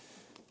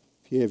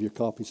If you have your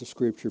copies of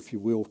Scripture, if you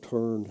will,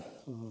 turn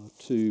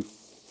to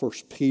 1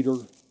 Peter.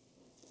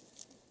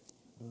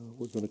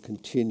 We're going to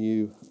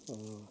continue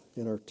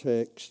in our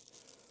text.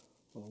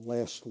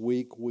 Last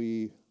week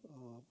we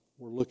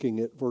were looking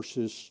at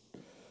verses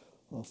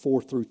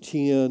 4 through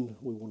 10.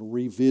 We want to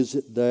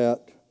revisit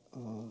that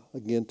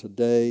again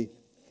today.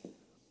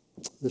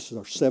 This is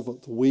our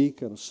 7th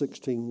week in a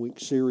 16-week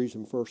series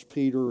in 1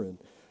 Peter, and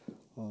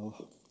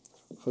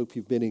hope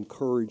you've been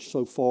encouraged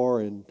so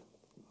far. And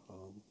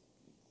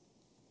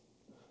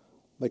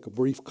make a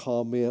brief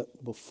comment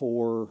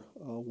before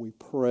we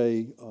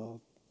pray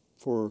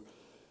for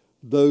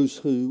those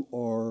who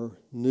are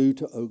new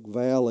to Oak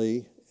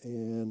Valley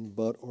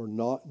but are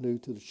not new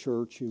to the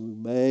church. You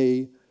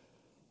may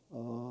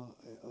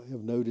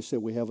have noticed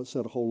that we haven't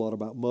said a whole lot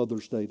about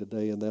Mother's Day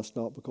today, and that's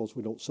not because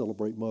we don't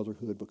celebrate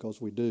motherhood,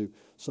 because we do.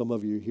 Some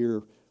of you are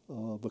here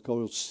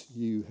because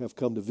you have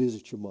come to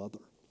visit your mother,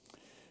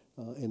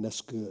 and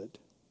that's good.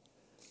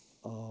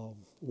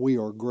 We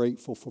are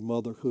grateful for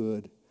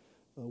motherhood.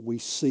 We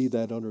see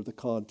that under the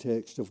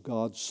context of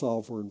God's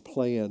sovereign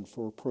plan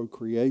for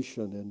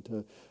procreation and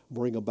to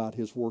bring about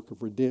His work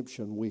of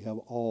redemption. We have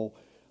all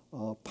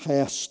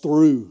passed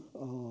through,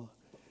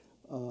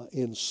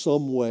 in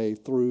some way,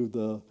 through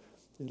the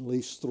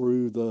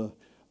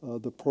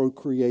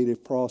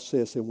procreative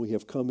process, and we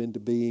have come into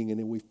being, and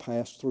then we've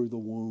passed through the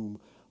womb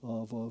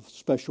of a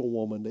special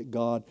woman that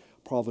God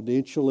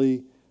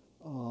providentially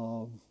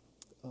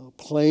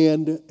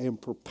planned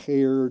and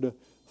prepared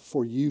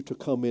for you to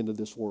come into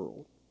this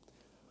world.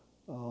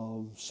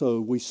 So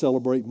we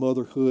celebrate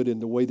motherhood in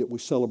the way that we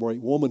celebrate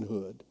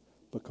womanhood,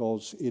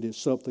 because it is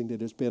something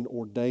that has been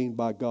ordained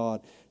by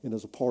God and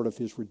is a part of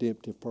His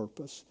redemptive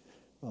purpose.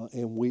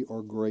 And we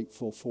are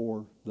grateful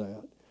for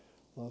that.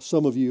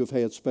 Some of you have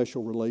had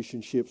special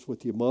relationships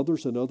with your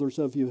mothers, and others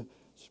of you,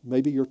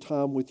 maybe your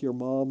time with your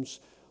moms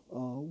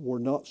were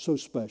not so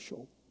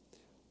special.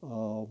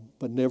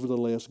 But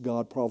nevertheless,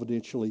 God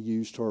providentially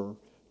used her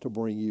to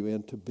bring you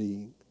into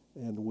being.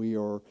 And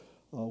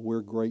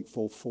we're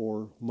grateful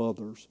for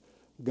mothers.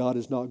 God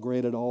has not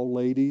granted all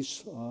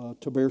ladies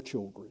to bear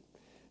children,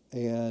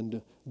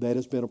 and that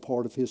has been a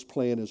part of His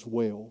plan as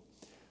well.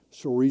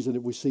 So the reason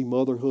that we see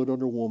motherhood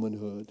under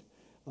womanhood,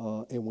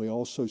 and we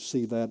also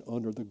see that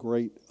under the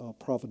great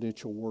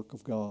providential work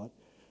of God.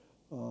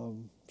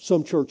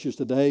 Some churches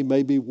today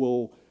maybe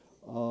will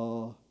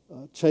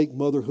take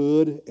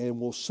motherhood and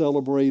will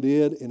celebrate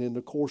it, and in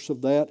the course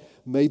of that,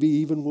 maybe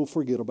even will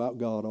forget about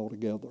God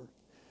altogether.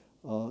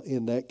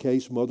 In that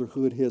case,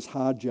 motherhood has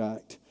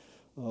hijacked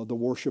the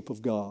worship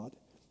of God,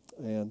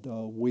 and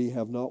we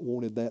have not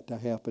wanted that to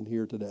happen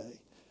here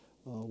today.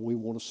 We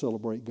want to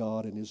celebrate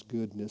God and His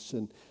goodness,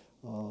 and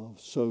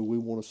so we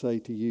want to say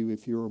to you,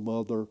 if you're a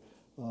mother,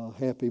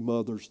 happy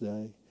Mother's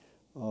Day.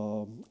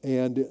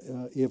 And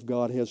if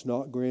God has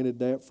not granted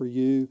that for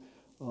you,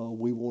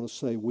 we want to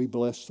say we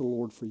bless the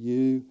Lord for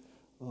you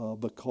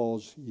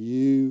because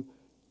you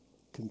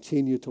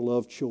continue to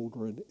love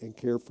children and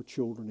care for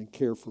children and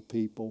care for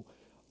people.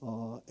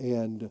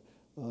 And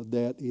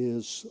that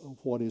is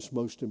what is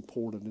most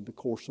important in the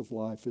course of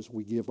life, as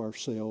we give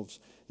ourselves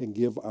and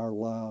give our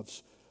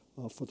lives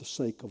for the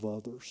sake of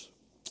others.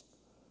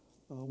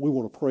 We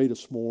want to pray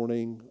this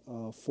morning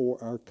for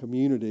our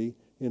community.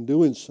 In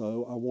doing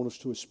so, I want us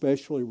to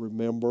especially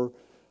remember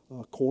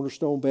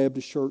Cornerstone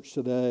Baptist Church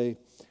today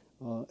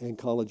and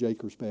College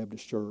Acres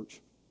Baptist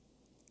Church.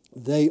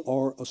 They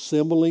are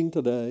assembling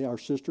today, our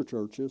sister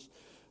churches.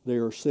 They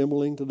are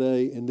assembling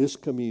today in this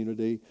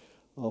community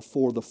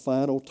for the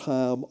final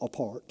time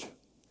apart.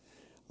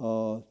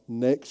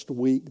 Next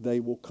week,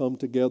 they will come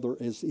together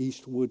as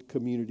Eastwood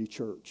Community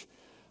Church.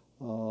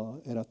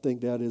 And I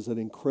think that is an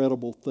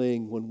incredible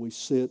thing when we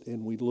sit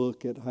and we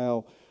look at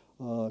how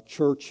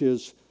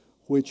churches,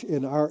 which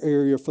in our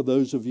area, for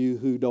those of you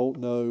who don't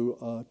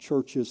know,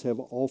 churches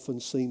have often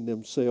seen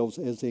themselves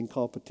as in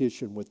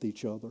competition with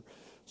each other.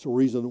 So the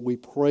reason that we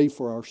pray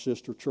for our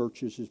sister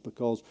churches is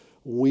because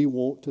we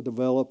want to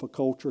develop a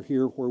culture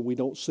here where we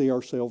don't see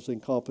ourselves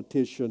in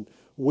competition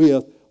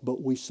with,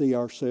 but we see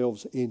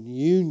ourselves in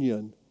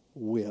union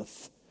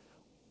with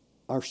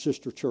our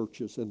sister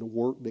churches and the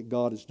work that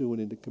God is doing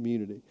in the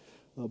community.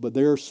 But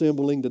they're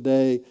assembling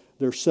today,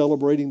 they're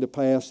celebrating the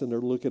past, and they're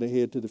looking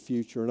ahead to the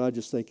future. And I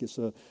just think it's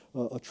a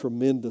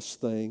tremendous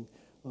thing.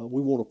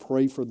 We want to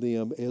pray for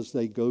them as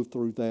they go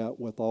through that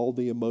with all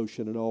the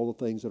emotion and all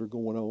the things that are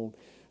going on.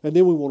 And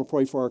then we want to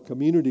pray for our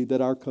community, that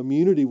our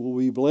community will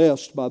be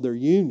blessed by their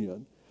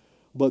union,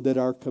 but that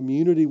our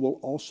community will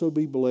also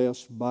be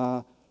blessed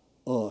by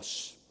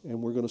us.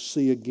 And we're going to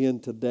see again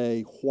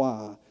today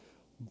why,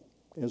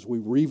 as we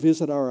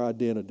revisit our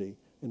identity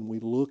and we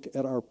look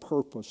at our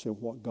purpose and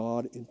what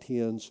God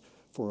intends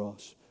for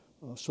us.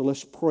 So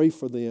let's pray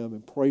for them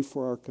and pray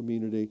for our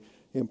community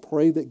and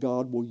pray that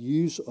God will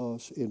use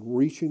us in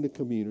reaching the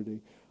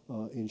community,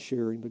 in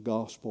sharing the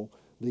gospel,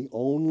 the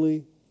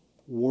only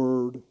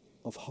word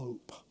of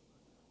hope,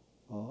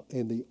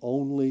 and the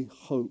only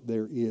hope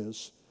there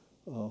is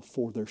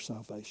for their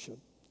salvation.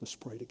 Let's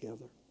pray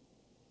together.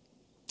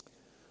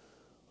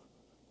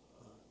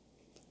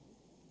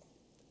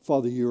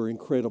 Father, you are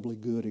incredibly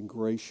good and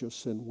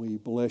gracious, and we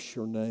bless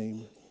your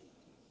name.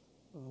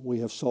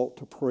 We have sought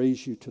to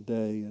praise you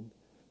today, and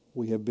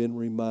we have been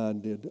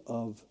reminded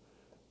of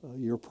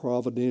your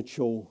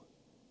providential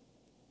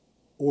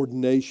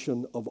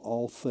ordination of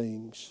all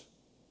things.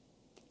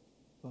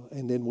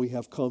 And then we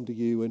have come to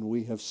you and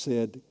we have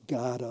said,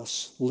 guide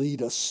us,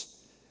 lead us.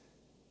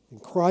 In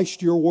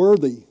Christ, you're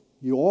worthy.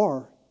 You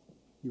are.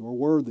 You are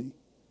worthy.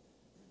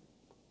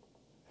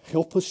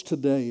 Help us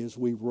today as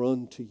we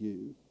run to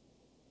you.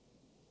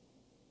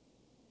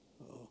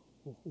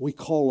 We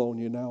call on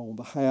you now on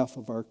behalf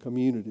of our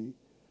community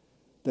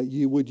that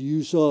you would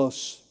use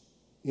us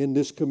in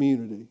this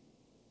community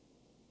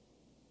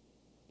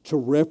to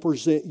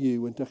represent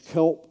you and to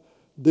help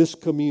this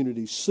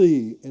community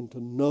see and to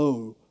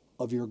know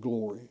of your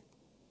glory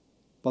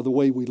by the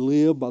way we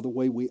live, by the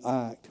way we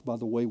act, by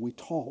the way we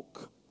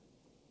talk,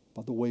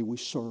 by the way we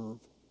serve.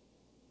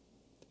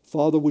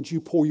 Father, would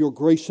you pour your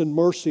grace and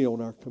mercy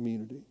on our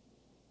community?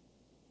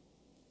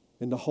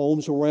 In the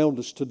homes around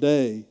us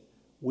today,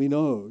 we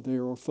know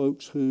there are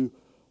folks who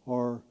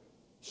are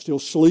still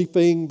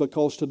sleeping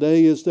because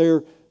today is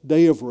their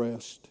day of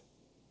rest.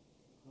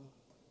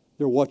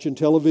 They're watching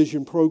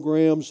television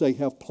programs. They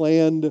have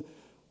planned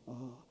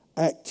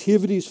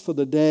activities for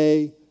the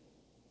day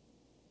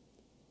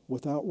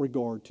without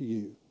regard to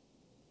you,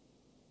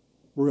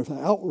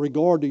 without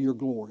regard to your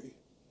glory.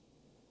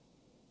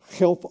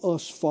 Help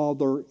us,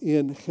 Father,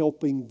 in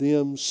helping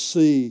them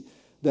see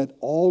that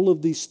all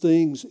of these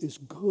things, as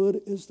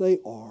good as they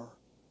are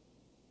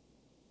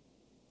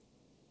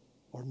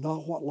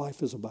not what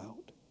life is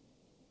about,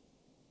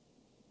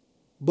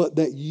 but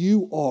that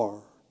you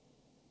are.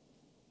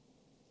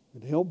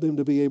 And help them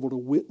to be able to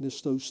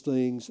witness those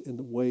things in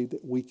the way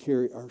that we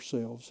carry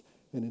ourselves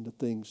and in the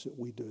things that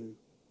we do.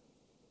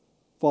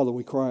 Father,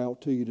 we cry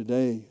out to you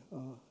today,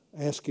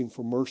 asking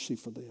for mercy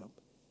for them,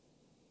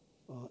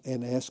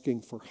 and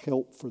asking for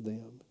help for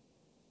them,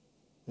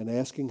 and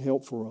asking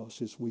help for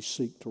us as we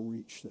seek to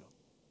reach them.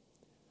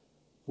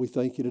 We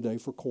thank you today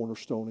for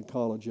Cornerstone and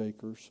College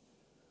Acres.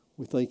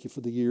 We thank you for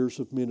the years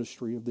of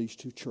ministry of these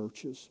two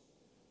churches.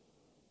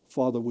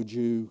 Father, would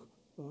you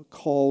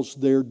cause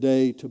their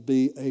day to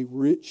be a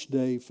rich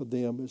day for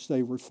them as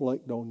they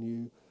reflect on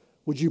you?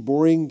 Would you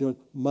bring to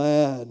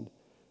mind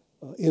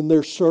in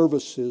their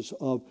services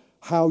of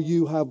how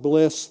you have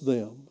blessed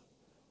them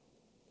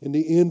and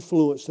the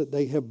influence that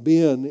they have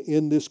been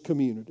in this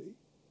community?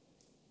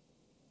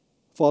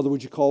 Father,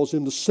 would you cause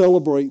them to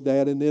celebrate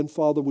that? And then,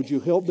 Father, would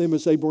you help them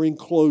as they bring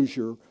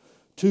closure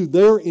to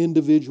their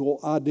individual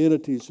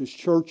identities as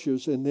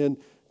churches and then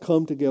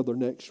come together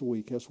next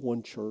week as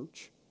one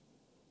church?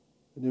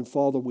 And then,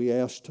 Father, we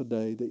ask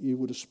today that you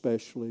would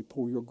especially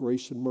pour your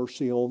grace and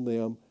mercy on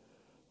them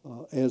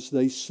as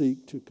they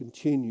seek to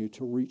continue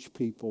to reach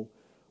people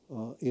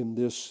in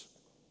this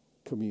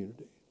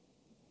community.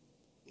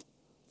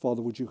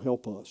 Father, would you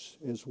help us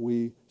as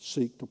we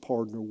seek to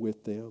partner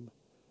with them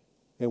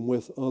and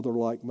with other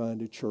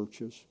like-minded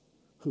churches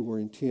who are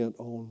intent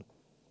on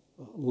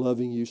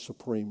loving you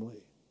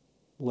supremely,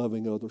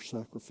 loving others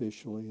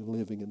sacrificially, and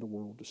living in the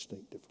world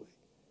distinctively.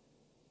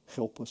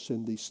 Help us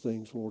in these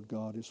things, Lord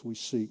God, as we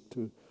seek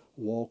to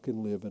walk and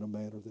live in a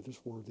manner that is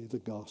worthy of the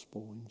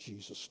gospel. In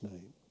Jesus'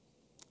 name,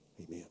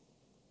 amen.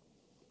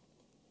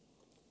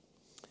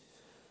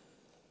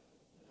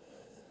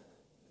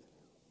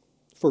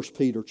 First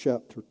Peter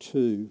chapter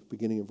 2,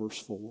 beginning in verse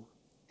 4.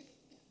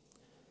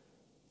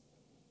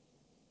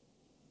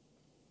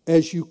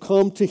 As you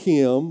come to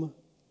him,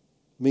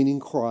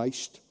 meaning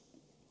Christ,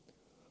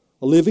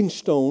 a living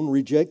stone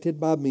rejected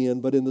by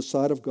men, but in the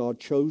sight of God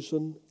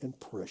chosen and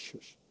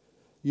precious.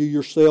 You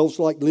yourselves,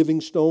 like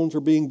living stones, are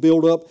being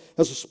built up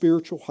as a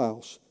spiritual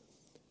house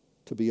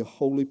to be a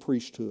holy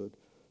priesthood,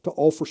 to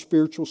offer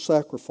spiritual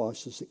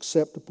sacrifices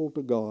acceptable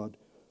to God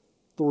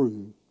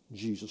through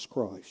Jesus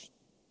Christ.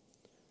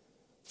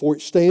 For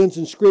it stands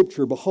in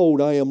Scripture,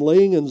 behold, I am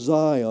laying in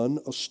Zion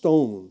a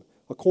stone,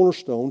 a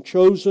cornerstone,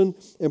 chosen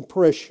and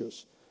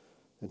precious,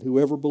 and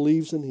whoever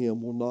believes in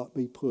him will not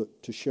be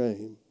put to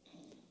shame.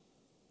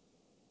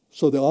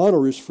 So the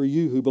honor is for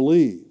you who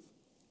believe.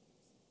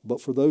 But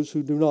for those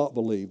who do not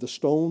believe, the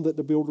stone that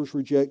the builders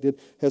rejected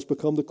has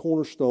become the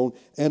cornerstone,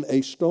 and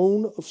a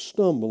stone of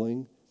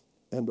stumbling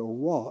and a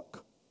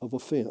rock of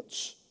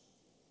offense.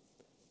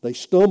 They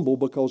stumble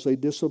because they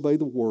disobey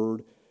the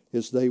word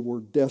as they were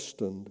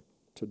destined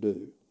to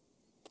do.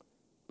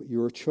 But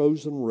you're a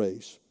chosen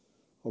race,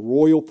 a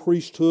royal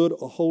priesthood,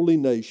 a holy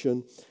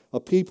nation, a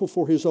people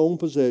for his own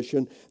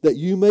possession, that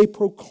you may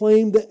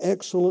proclaim the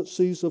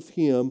excellencies of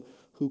him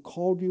who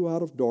called you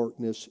out of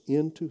darkness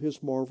into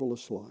his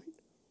marvelous light.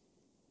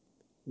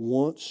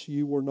 Once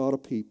you were not a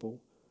people,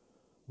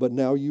 but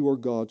now you are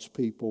God's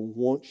people.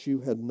 Once you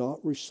had not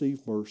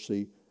received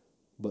mercy,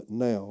 but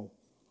now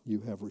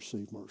you have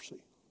received mercy.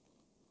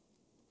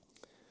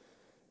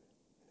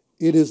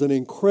 It is an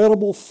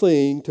incredible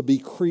thing to be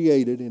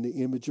created in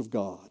the image of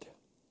God.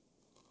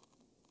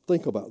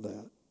 Think about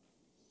that.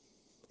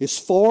 As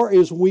far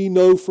as we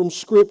know from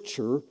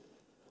Scripture,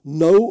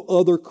 No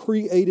other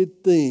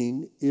created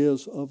thing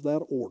is of that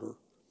order.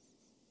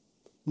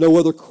 No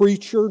other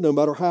creature, no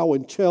matter how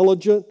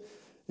intelligent,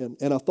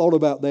 and I thought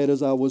about that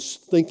as I was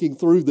thinking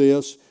through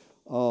this.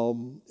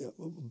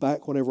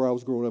 Back whenever I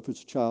was growing up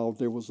as a child,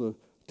 there was a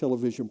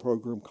television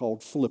program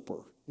called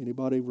Flipper.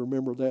 Anybody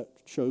remember that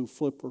show,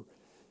 Flipper?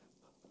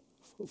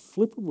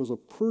 Flipper was a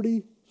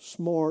pretty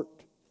smart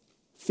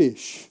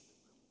fish,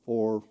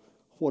 or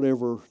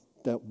whatever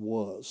that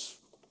was,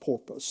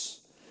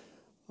 porpoise.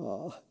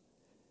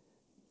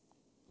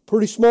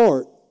 Pretty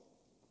smart,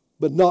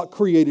 but not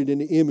created in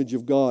the image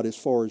of God as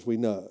far as we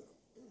know.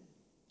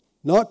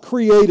 Not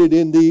created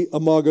in the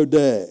Imago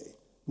Dei.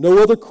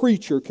 No other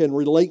creature can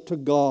relate to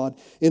God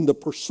in the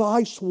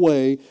precise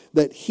way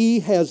that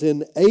He has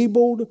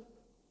enabled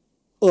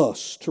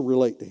us to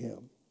relate to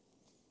Him.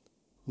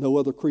 No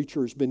other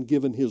creature has been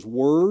given His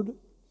Word.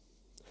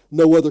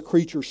 No other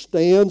creature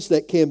stands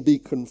that can be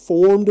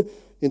conformed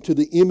into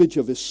the image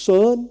of His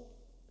Son.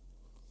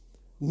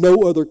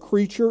 No other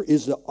creature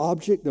is the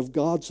object of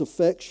God's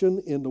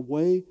affection in the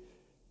way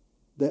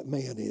that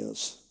man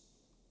is.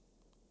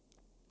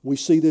 We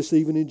see this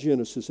even in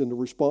Genesis in the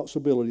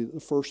responsibility that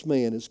the first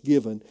man is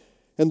given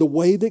and the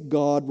way that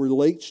God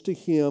relates to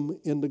him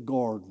in the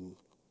garden.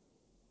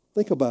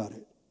 Think about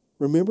it.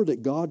 Remember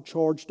that God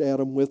charged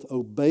Adam with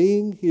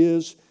obeying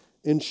His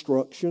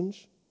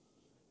instructions,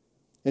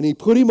 and He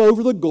put him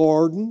over the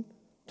garden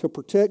to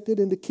protect it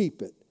and to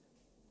keep it.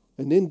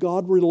 And then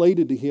God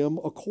related to him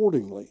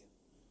accordingly.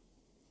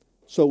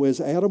 So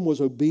as Adam was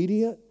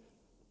obedient,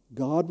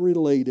 God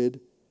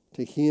related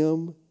to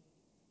him,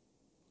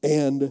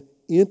 and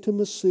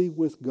intimacy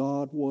with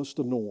God was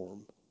the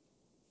norm.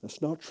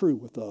 That's not true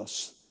with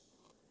us.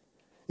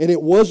 And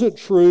it wasn't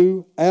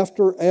true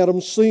after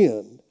Adam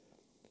sinned.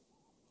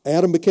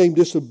 Adam became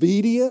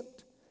disobedient,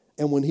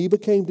 and when he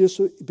became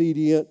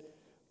disobedient,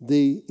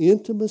 the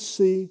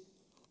intimacy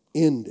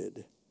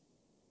ended.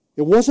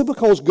 It wasn't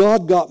because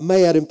God got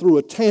mad and threw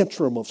a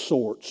tantrum of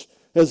sorts,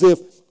 as if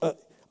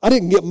I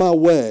didn't get my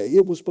way.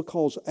 It was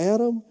because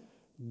Adam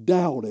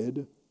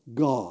doubted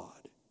God.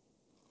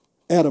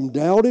 Adam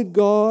doubted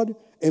God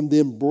and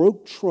then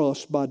broke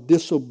trust by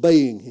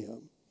disobeying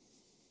Him.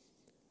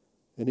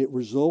 And it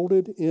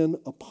resulted in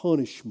a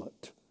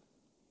punishment,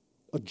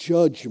 a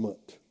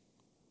judgment.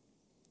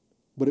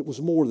 But it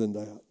was more than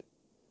that.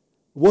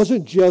 It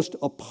wasn't just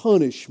a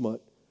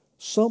punishment.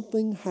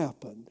 Something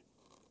happened.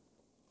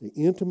 The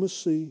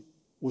intimacy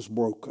was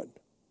broken.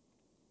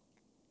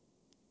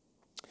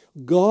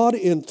 God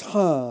in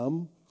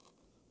time,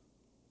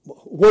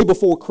 way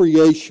before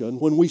creation,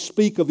 when we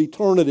speak of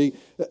eternity,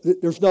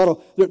 there's not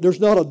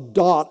a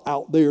dot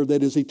out there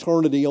that is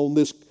eternity on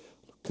this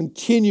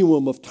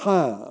continuum of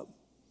time.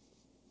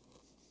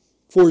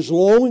 For as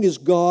long as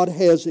God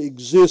has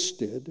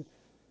existed,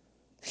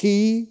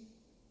 He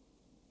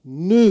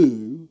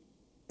knew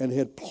and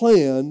had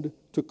planned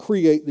to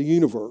create the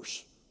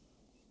universe.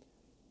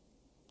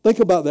 Think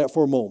about that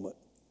for a moment.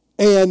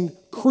 And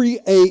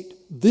create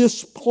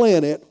this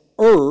planet,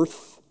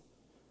 Earth,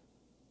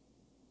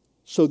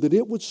 so that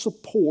it would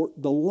support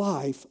the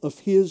life of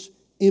His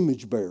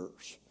image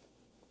bearers.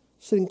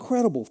 It's an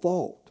incredible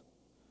thought.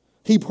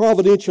 He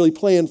providentially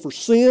planned for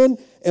sin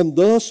and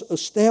thus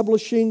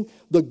establishing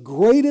the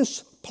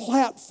greatest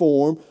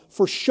platform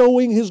for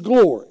showing His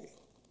glory.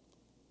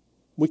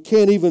 We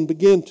can't even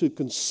begin to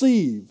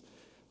conceive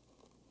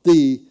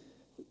the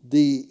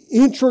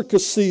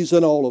intricacies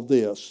in all of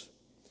this.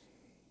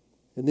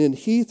 And then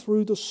He,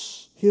 through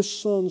His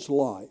Son's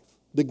life,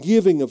 the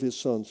giving of His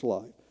Son's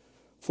life,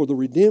 for the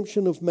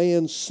redemption of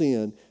man's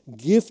sin,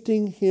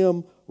 gifting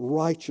him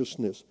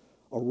righteousness,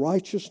 a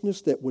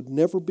righteousness that would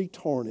never be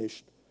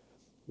tarnished,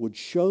 would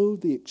show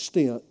the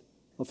extent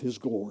of His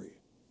glory.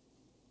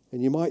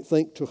 And you might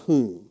think, to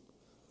whom?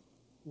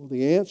 Well,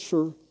 the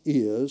answer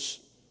is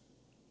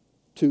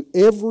to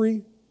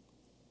every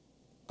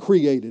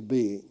created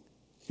being.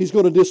 He's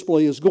going to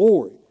display His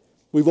glory.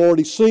 We've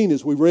already seen,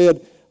 as we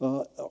read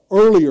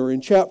earlier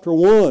in chapter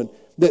 1,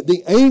 that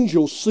the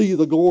angels see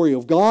the glory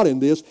of God in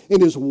this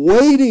and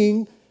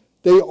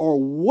they are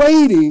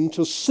waiting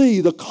to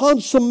see the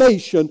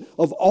consummation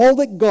of all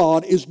that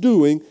God is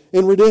doing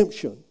in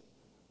redemption.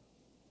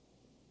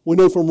 We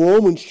know from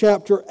Romans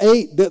chapter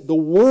 8 that the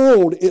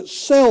world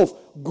itself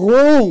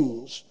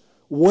groans,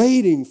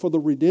 waiting for the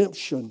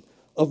redemption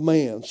of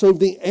man. So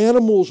the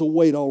animals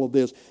await all of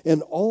this,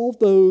 and all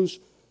those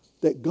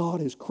that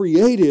God has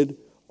created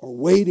are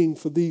waiting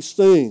for these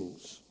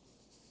things.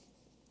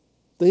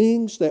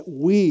 Things that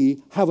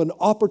we have an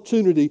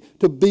opportunity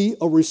to be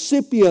a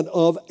recipient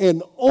of,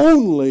 and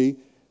only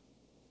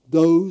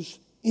those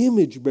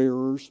image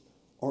bearers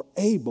are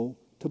able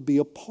to be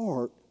a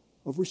part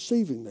of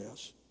receiving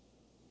this.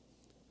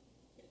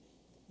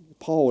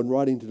 Paul, in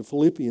writing to the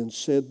Philippians,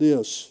 said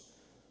this,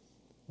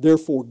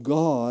 "Therefore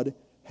God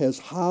has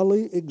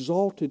highly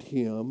exalted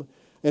Him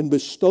and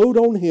bestowed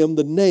on him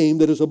the name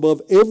that is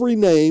above every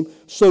name,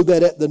 so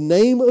that at the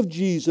name of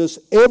Jesus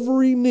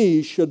every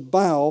knee should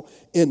bow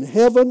in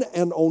heaven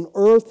and on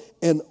earth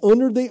and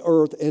under the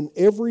earth, and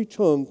every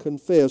tongue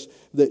confess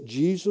that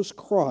Jesus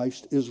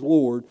Christ is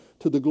Lord,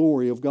 to the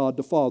glory of God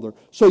the Father.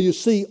 So you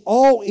see,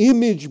 all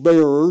image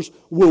bearers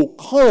will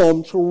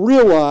come to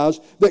realize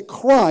that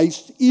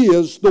Christ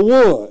is the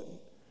one.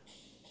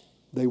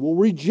 They will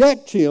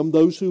reject him,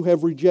 those who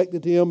have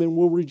rejected him, and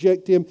will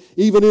reject him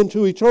even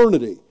into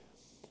eternity.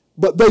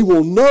 But they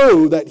will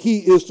know that he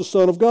is the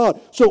Son of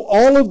God. So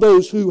all of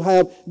those who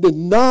have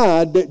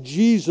denied that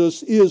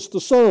Jesus is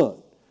the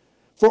Son,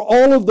 for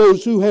all of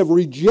those who have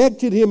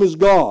rejected him as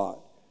God,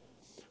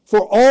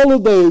 for all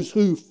of those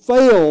who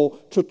fail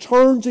to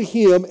turn to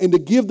him and to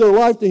give their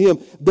life to him,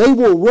 they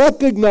will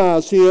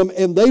recognize him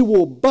and they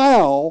will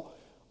bow,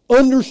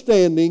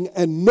 understanding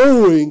and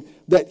knowing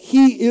that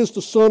he is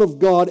the Son of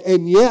God,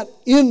 and yet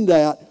in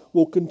that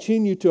will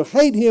continue to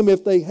hate him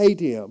if they hate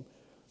him.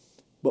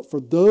 But for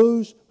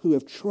those who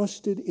have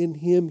trusted in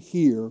him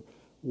here,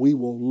 we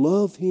will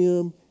love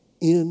him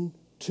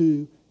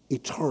into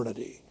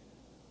eternity.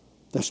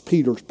 That's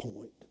Peter's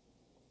point.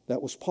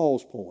 That was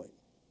Paul's point.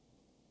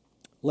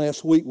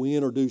 Last week we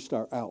introduced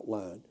our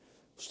outline.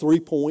 It's 3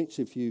 points.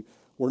 If you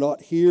were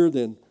not here,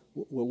 then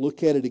we'll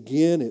look at it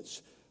again.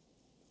 It's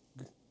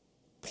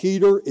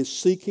Peter is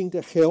seeking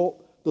to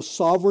help the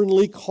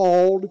sovereignly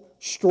called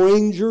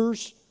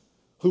strangers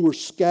who are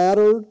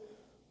scattered,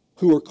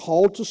 who are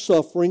called to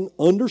suffering,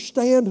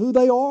 understand who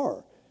they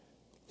are.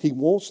 He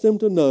wants them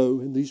to know,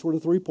 and these were the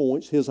 3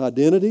 points, his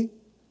identity,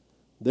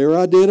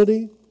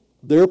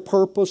 their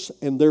purpose,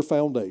 and their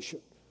foundation.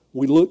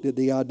 We looked at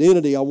the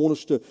identity. I want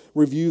us to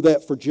review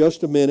that for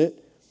just a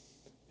minute.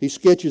 He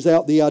sketches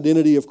out the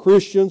identity of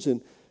Christians,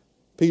 and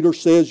Peter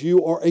says,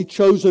 you are a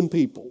chosen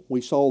people.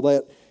 We saw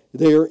that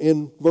there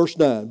in verse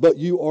 9. But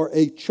you are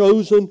a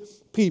chosen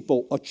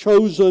people, a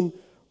chosen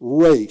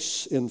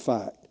race, in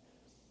fact.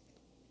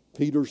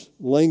 Peter's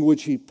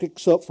language he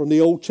picks up from the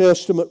Old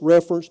Testament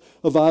reference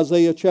of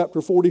Isaiah chapter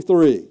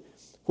 43,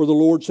 where the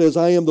Lord says,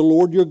 I am the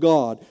Lord your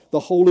God, the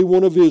Holy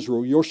One of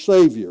Israel, your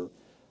Savior.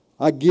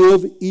 I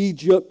give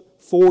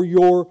Egypt for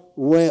your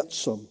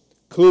ransom,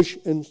 Cush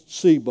and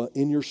Seba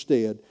in your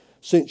stead,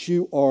 since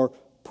you are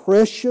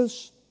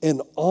precious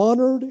and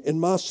honored in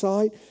my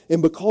sight,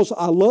 and because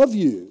I love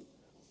you,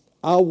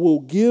 I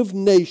will give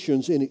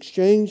nations in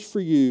exchange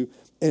for you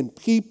and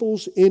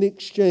peoples in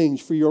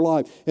exchange for your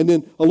life. And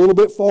then a little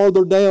bit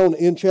farther down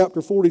in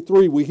chapter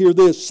 43, we hear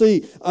this,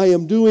 see, I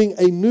am doing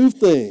a new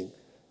thing.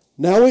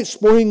 Now it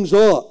springs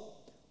up.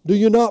 Do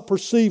you not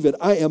perceive it?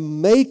 I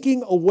am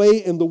making a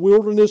way in the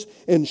wilderness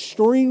and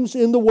streams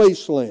in the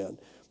wasteland.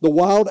 The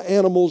wild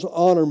animals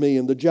honor me,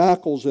 and the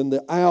jackals and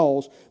the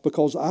owls,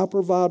 because I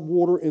provide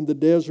water in the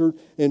desert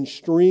and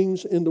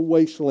streams in the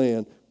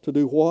wasteland. To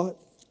do what?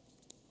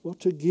 Well,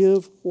 to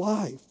give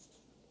life.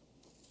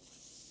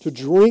 To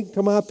drink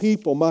to my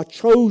people, my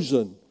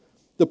chosen,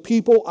 the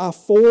people I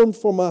formed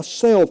for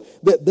myself,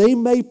 that they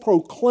may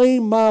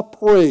proclaim my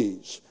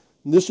praise.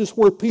 And this is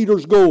where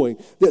Peter's going,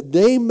 that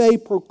they may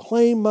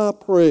proclaim my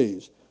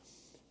praise.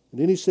 And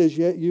then he says,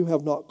 yet you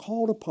have not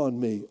called upon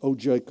me, O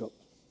Jacob.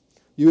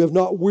 You have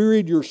not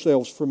wearied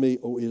yourselves for me,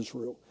 O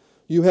Israel.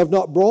 You have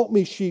not brought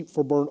me sheep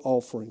for burnt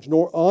offerings,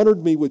 nor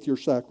honored me with your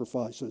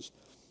sacrifices.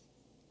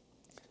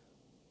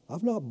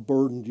 I've not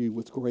burdened you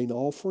with grain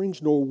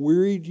offerings, nor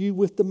wearied you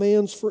with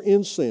demands for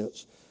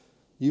incense.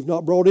 You've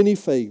not brought any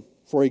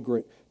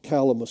fragrant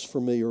calamus for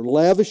me, or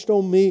lavished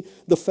on me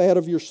the fat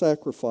of your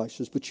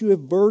sacrifices. But you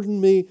have burdened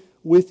me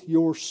with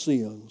your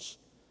sins,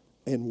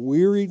 and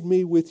wearied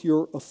me with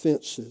your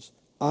offenses.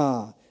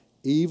 I,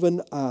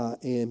 even I,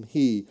 am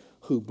he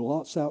who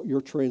blots out your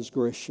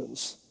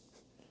transgressions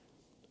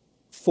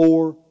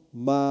for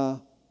my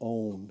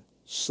own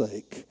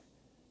sake,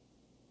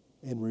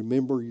 and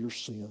remember your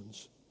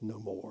sins no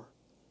more.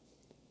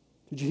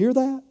 Did you hear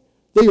that?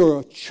 They are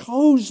a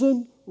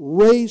chosen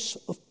race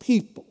of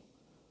people.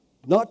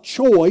 Not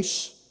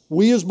choice.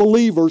 We as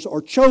believers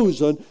are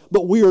chosen,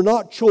 but we are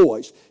not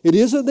choice. It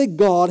isn't that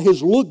God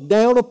has looked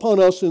down upon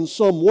us in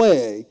some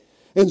way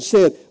and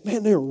said,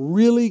 man, they're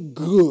really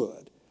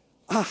good.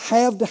 I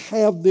have to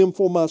have them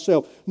for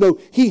myself. No,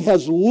 He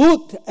has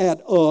looked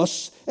at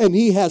us and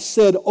He has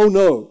said, oh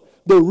no,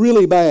 they're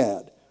really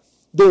bad.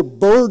 They're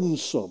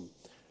burdensome.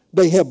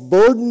 They have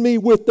burdened me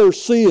with their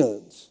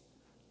sins,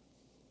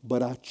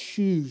 but I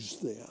choose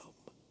them.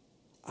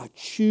 I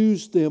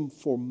choose them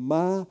for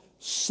my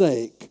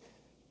sake,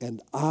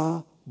 and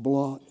I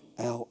blot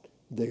out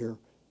their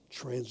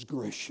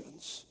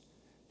transgressions.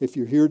 If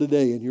you're here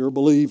today and you're a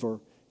believer,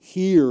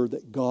 hear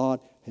that God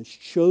has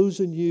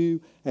chosen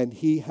you and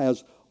He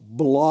has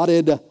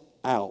blotted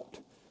out,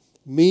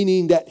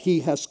 meaning that He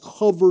has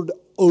covered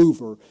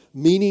over,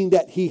 meaning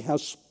that He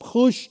has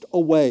pushed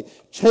away,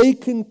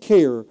 taken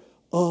care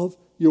of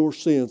your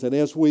sins. And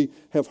as we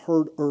have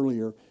heard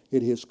earlier,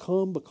 it has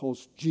come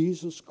because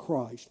Jesus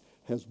Christ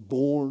has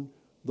borne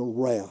the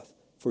wrath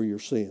for your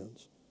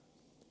sins.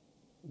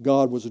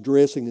 God was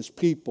addressing His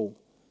people,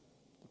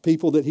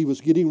 people that he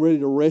was getting ready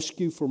to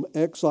rescue from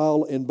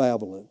exile in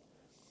Babylon.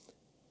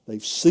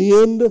 They've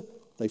sinned,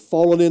 they've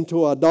fallen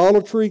into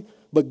idolatry,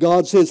 but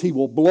God says he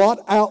will blot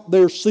out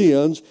their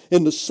sins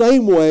in the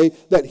same way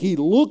that he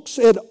looks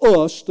at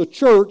us, the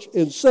church,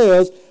 and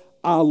says,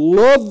 I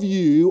love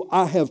you,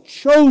 I have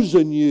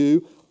chosen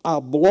you, I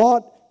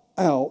blot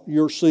out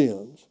your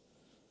sins.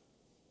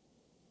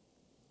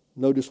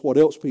 Notice what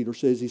else Peter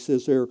says. He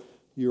says there,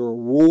 you're a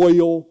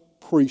royal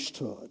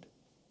priesthood.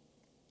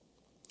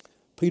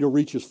 Peter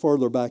reaches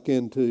further back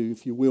into,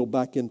 if you will,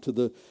 back into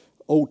the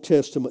Old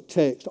Testament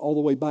text, all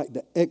the way back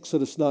to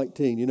Exodus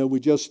 19. You know, we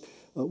just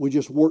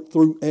worked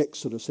through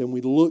Exodus and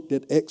we looked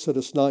at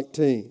Exodus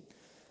 19.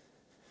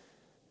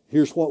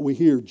 Here's what we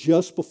hear.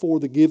 Just before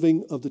the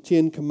giving of the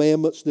 10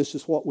 Commandments, this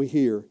is what we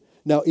hear.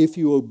 Now, if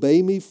you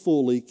obey me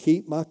fully,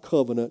 keep my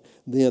covenant,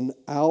 then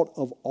out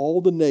of all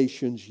the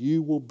nations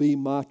you will be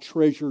my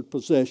treasured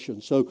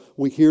possession. So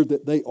we hear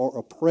that they are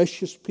a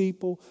precious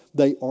people.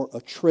 They are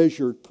a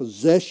treasured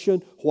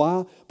possession.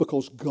 Why?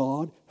 Because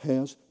God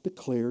has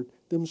declared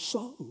them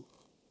so.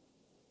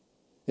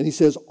 And he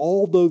says,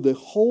 although the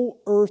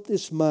whole earth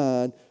is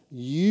mine,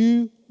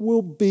 you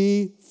will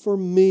be for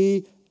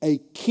me a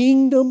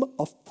kingdom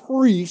of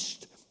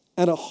priests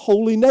and a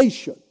holy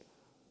nation.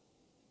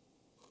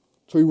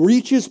 So he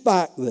reaches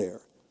back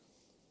there.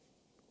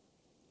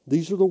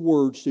 These are the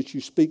words that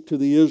you speak to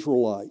the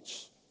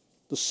Israelites.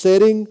 The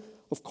setting,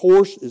 of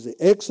course, is the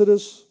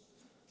Exodus.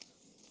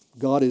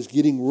 God is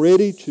getting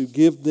ready to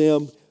give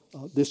them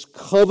this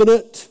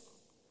covenant.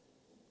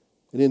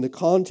 And in the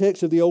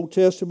context of the Old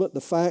Testament,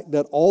 the fact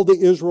that all the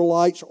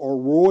Israelites are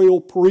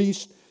royal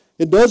priests,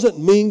 it doesn't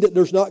mean that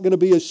there's not going to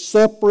be a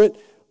separate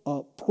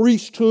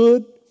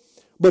priesthood,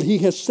 but he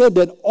has said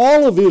that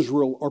all of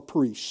Israel are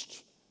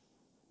priests.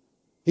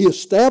 He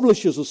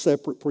establishes a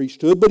separate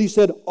priesthood, but he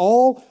said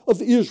all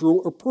of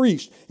Israel are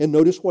priests. And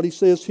notice what he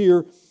says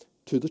here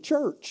to the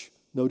church.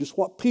 Notice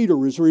what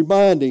Peter is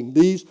reminding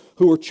these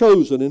who are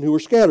chosen and who are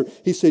scattered.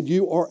 He said,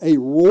 you are a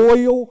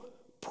royal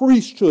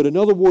priesthood. In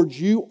other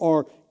words, you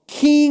are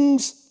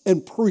kings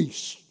and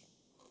priests.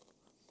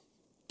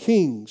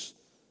 Kings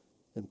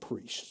and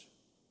priests.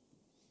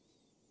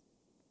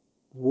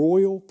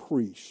 Royal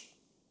priests.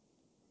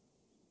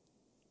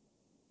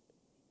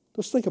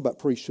 Let's think about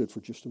priesthood for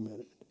just a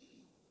minute.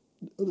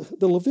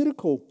 The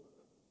Levitical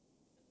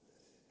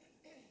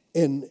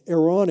and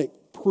Aaronic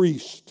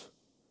priest,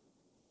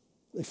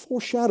 they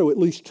foreshadow at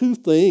least two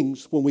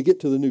things when we get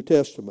to the New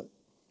Testament.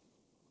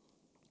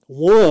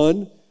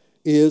 One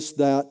is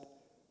that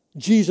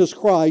Jesus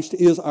Christ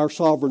is our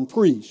sovereign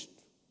priest.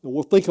 And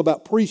we'll think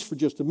about priests for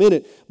just a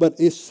minute, but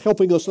it's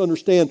helping us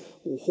understand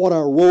what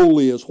our role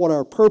is, what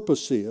our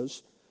purpose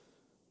is.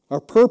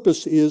 Our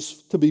purpose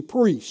is to be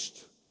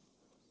priests.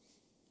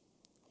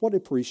 What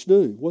did priests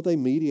do? Well, they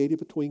mediated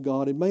between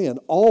God and man.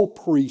 All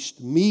priests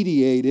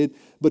mediated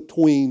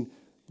between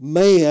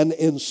man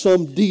and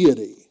some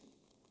deity.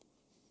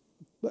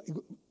 It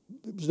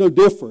was no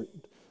different.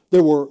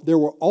 There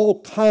were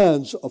all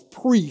kinds of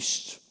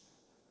priests,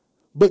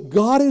 but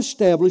God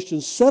established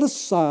and set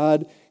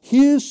aside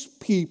His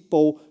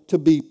people to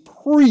be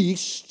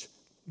priests,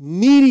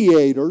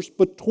 mediators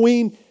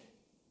between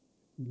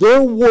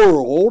their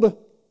world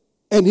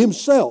and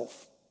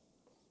Himself.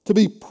 To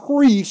be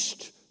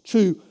priests,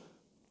 to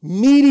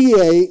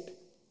mediate,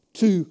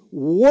 to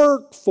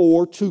work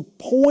for, to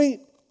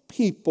point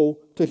people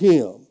to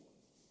Him.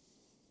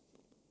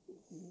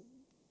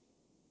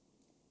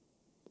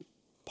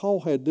 Paul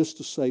had this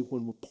to say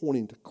when we're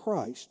pointing to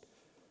Christ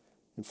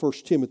in 1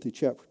 Timothy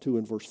chapter 2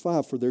 and verse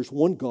 5, for there's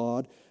one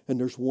God and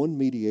there's one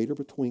mediator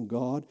between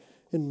God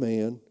and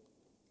man,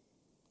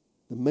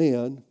 the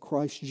man,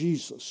 Christ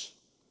Jesus.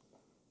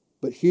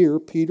 But here,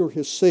 Peter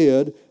has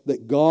said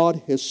that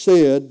God has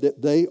said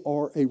that they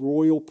are a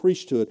royal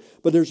priesthood.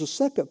 But there's a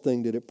second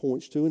thing that it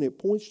points to, and it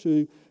points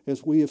to,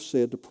 as we have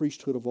said, the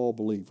priesthood of all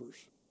believers.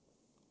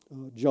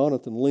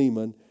 Jonathan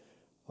Lehman,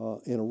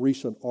 in a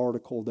recent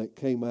article that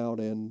came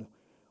out in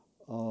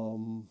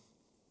 9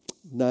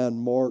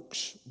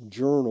 Mark's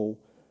journal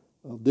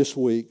this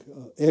week,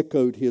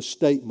 echoed his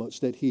statements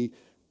that he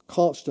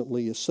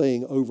constantly is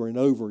saying over and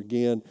over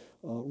again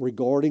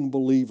regarding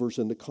believers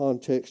in the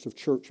context of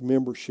church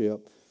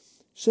membership. It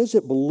says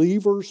that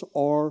believers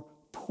are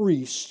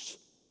priests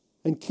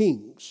and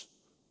kings.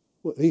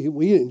 Well,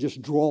 we didn't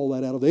just draw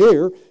that out of the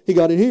air. He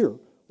got it here.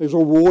 There's a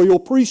royal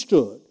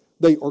priesthood.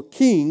 They are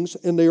kings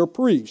and they are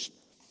priests.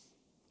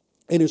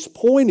 And his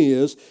point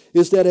is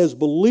that as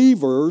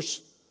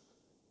believers,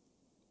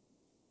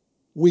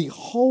 we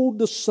hold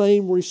the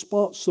same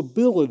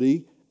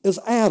responsibility as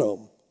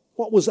Adam.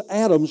 What was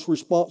Adam's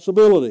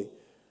responsibility?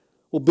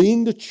 Well,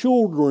 being the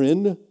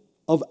children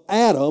of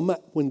Adam,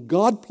 when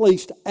God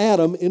placed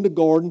Adam in the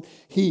garden,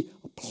 He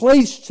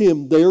placed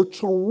him there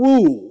to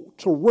rule,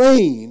 to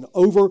reign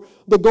over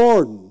the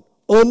garden,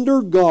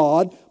 under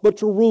God, but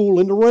to rule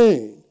and to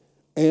reign,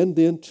 and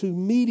then to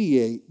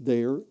mediate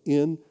there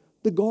in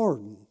the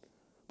garden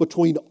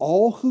between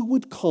all who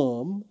would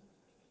come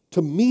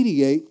to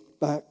mediate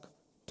back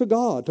to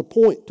God, to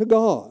point to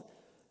God.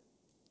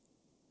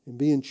 And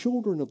being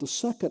children of the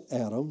second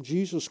Adam,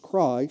 Jesus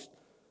Christ,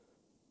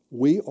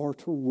 we are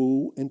to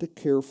rule and to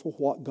care for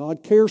what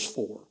God cares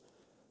for.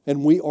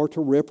 And we are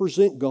to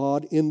represent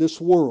God in this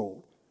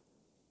world.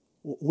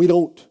 We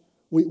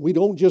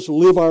don't just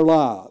live our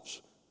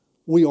lives.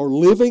 We are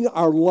living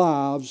our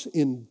lives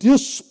in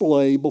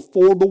display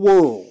before the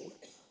world.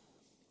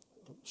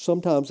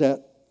 Sometimes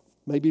that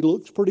maybe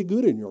looks pretty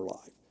good in your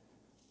life.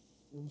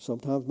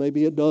 Sometimes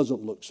maybe it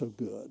doesn't look so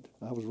good.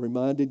 I was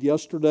reminded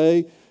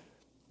yesterday,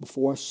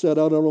 before I set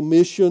out on a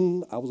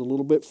mission, I was a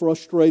little bit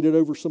frustrated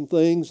over some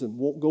things and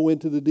won't go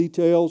into the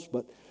details,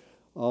 but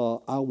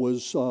I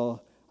was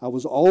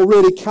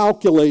already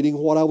calculating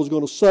what I was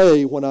going to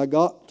say when I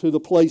got to the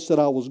place that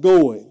I was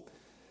going.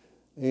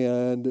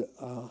 And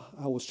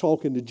I was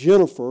talking to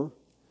Jennifer,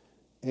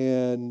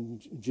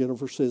 and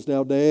Jennifer says,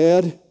 "Now,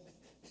 Dad,"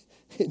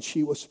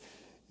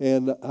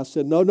 and I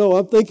said, no,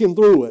 I'm thinking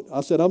through it.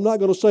 I said, I'm not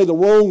going to say the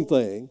wrong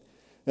thing,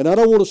 and I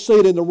don't want to say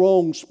it in the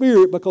wrong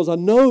spirit because I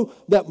know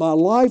that my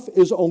life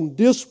is on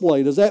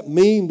display. Does that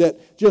mean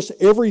that just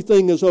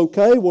everything is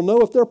okay? Well,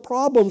 no, if there are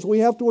problems, we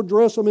have to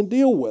address them and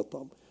deal with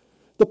them.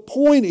 The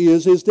point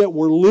is that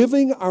we're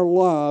living our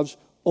lives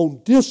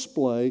on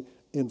display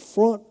in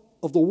front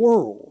of the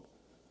world.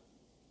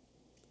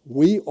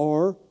 We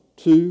are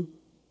to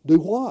do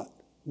what?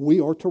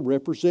 We are to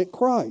represent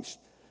Christ.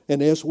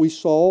 And as we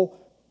saw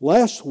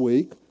last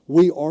week,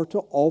 we are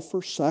to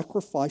offer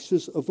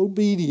sacrifices of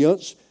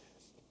obedience,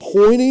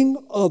 pointing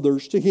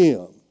others to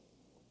Him.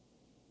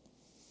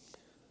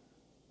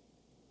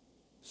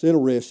 It's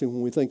interesting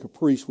when we think of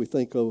priests, we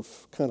think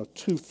of kind of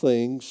two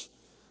things,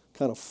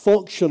 kind of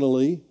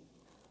functionally.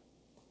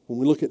 When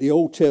we look at the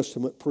Old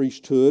Testament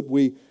priesthood,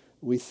 we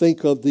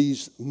think of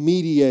these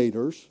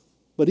mediators.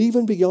 But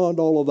even beyond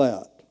all of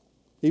that,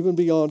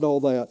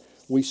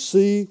 we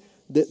see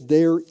that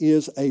there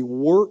is a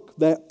work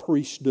that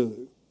priests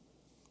do.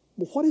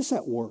 Well, what is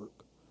that work?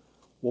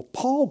 Well,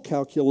 Paul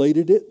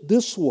calculated it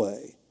this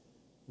way.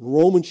 In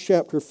Romans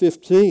chapter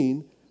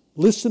 15,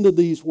 listen to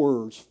these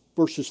words,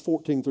 verses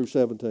 14 through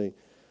 17.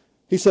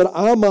 He said,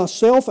 I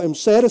myself am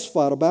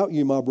satisfied about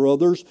you, my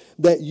brothers,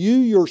 that you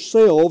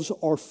yourselves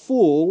are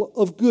full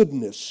of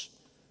goodness,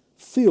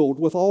 filled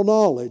with all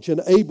knowledge,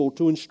 and able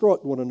to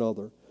instruct one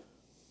another.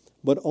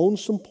 But on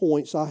some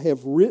points I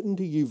have written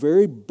to you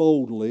very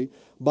boldly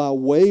by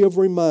way of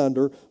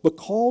reminder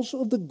because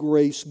of the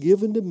grace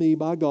given to me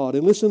by God.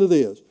 And listen to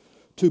this,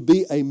 to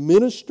be a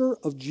minister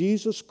of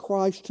Jesus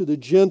Christ to the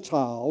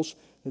Gentiles.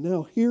 And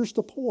now here's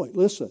the point.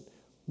 Listen,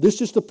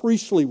 this is the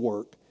priestly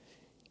work.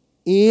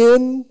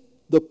 In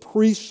the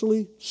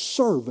priestly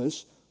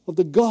service of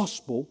the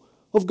gospel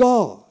of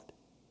God.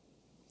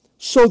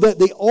 So that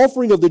the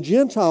offering of the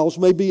Gentiles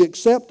may be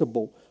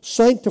acceptable,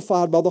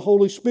 sanctified by the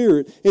Holy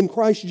Spirit in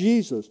Christ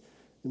Jesus.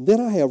 And then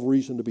I have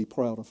reason to be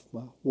proud of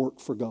my work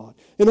for God.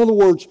 In other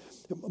words,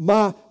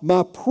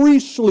 my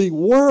priestly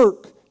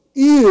work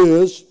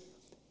is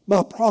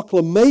my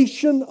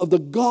proclamation of the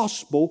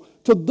gospel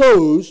to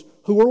those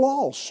who are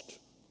lost.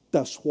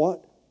 That's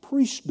what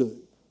priests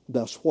do.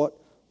 That's what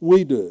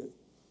we do.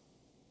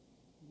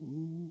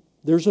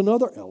 There's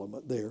another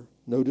element there.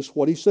 Notice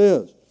what he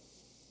says.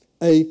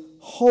 A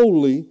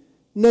holy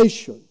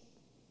nation.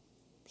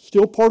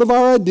 Still part of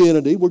our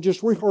identity. We're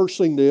just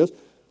rehearsing this.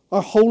 A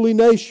holy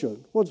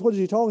nation. What is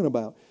he talking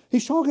about?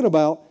 He's talking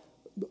about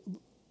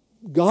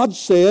God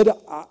said,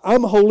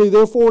 I'm holy,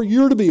 therefore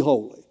you're to be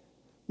holy.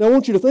 Now I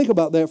want you to think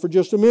about that for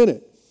just a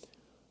minute.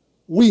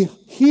 We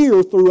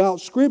hear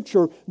throughout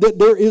Scripture that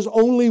there is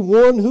only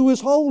one who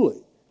is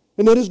holy,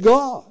 and that is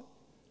God.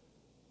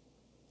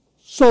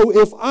 So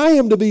if I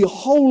am to be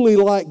holy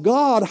like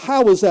God,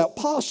 how is that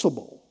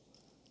possible?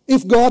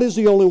 If God is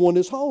the only one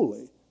that's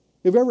holy.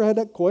 Have you ever had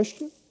that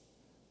question?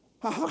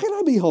 How can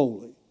I be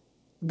holy?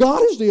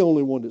 God is the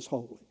only one that's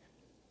holy.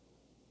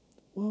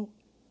 Well,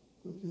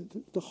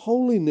 the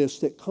holiness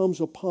that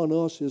comes upon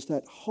us is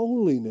that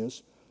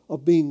holiness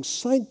of being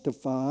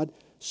sanctified,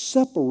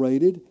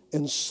 separated,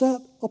 and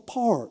set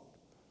apart.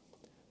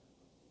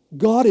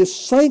 God is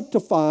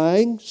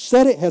sanctifying,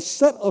 has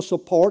set us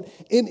apart,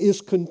 and is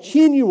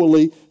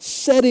continually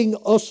setting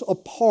us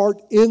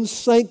apart in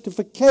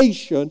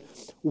sanctification,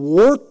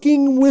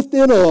 working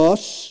within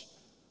us,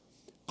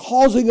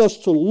 causing us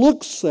to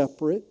look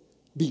separate,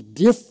 be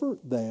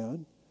different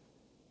than,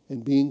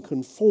 and being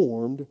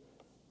conformed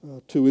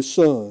to His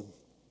Son.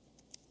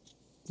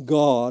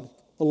 God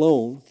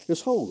alone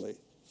is holy,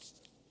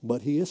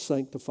 but He has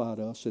sanctified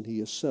us and He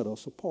has set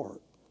us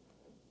apart.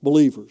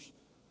 Believers,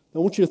 I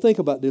want you to think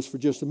about this for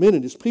just a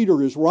minute. As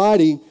Peter is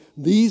writing,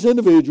 these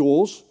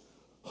individuals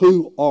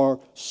who are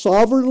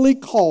sovereignly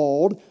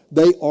called,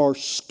 they are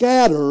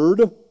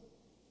scattered,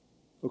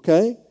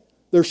 okay?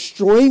 They're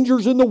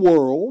strangers in the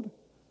world,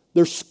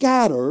 they're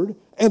scattered,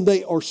 and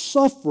they are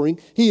suffering.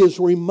 He is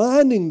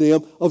reminding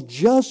them of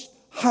just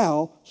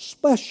how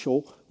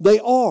special they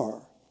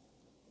are.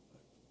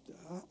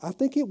 I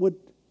think it would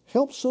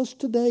help us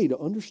today to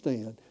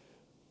understand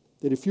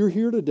that if you're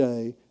here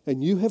today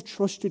and you have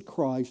trusted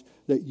Christ,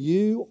 that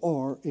you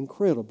are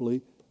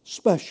incredibly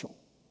special.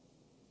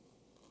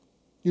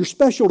 You're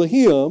special to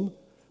Him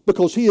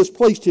because He has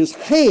placed His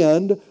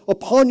hand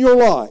upon your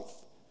life.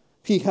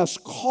 He has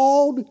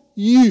called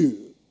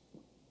you.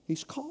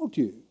 He's called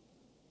you.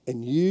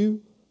 And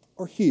you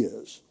are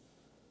His.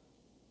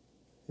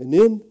 And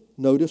then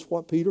notice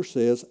what Peter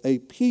says, a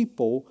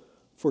people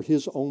for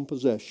His own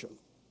possession.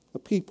 A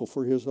people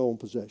for His own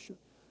possession.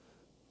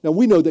 Now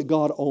we know that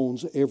God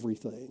owns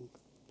everything.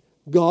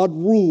 God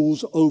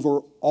rules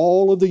over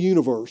all of the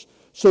universe.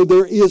 So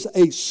there is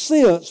a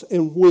sense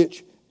in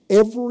which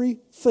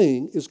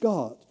everything is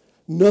God's.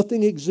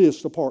 Nothing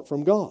exists apart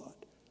from God.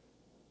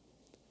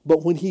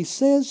 But when he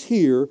says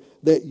here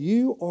that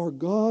you are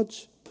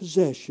God's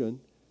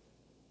possession,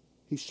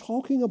 he's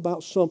talking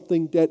about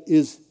something that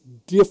is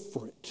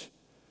different.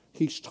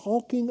 He's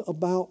talking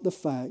about the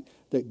fact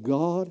that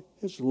God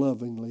has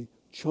lovingly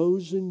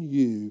chosen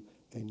you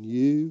and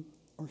you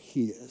are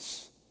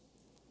His.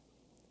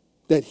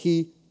 That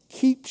He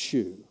keeps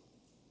you.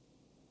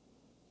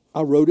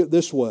 I wrote it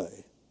this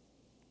way.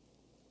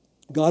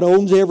 God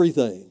owns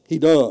everything. He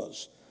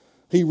does.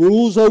 He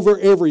rules over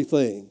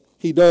everything.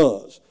 He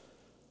does.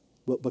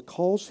 But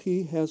because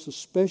He has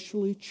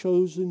especially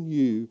chosen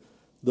you,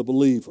 the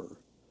believer,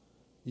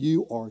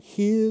 you are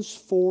His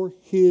for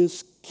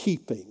His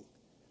keeping.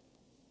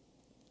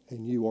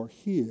 And you are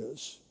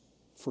His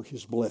for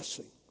His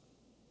blessing.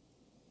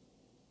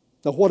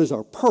 Now, what is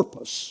our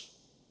purpose?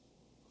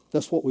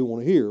 That's what we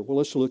want to hear. Well,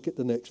 let's look at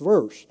the next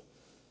verse.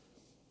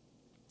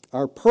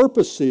 Our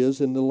purpose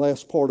is, in the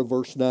last part of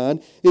verse 9,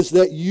 is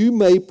that you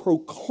may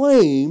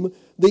proclaim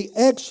the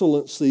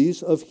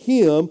excellencies of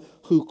Him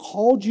who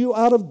called you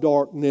out of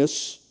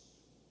darkness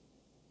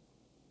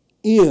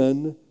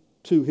into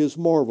His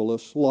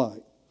marvelous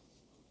light.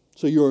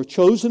 So you're a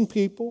chosen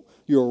people,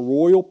 you're a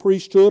royal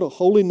priesthood, a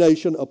holy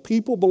nation, a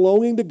people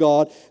belonging to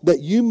God,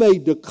 that you may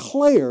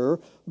declare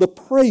the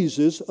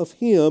praises of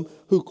Him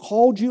who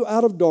called you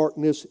out of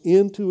darkness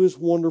into His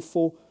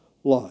wonderful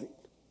light.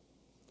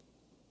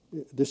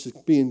 This is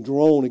being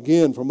drawn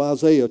again from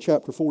Isaiah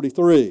chapter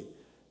 43.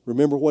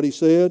 Remember what he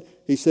said?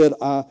 He said,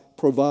 I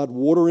provide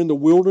water in the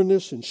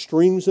wilderness and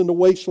streams in the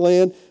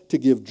wasteland to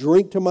give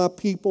drink to my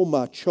people,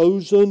 my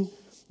chosen,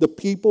 the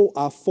people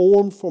I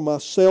formed for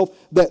myself,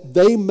 that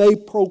they may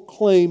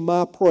proclaim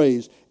my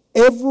praise.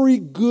 Every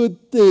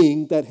good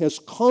thing that has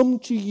come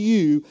to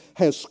you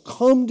has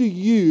come to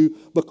you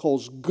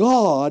because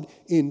God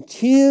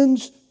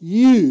intends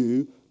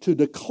you to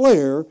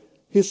declare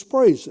His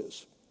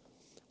praises.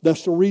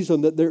 That's the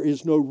reason that there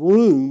is no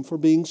room for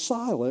being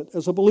silent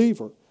as a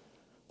believer.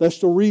 That's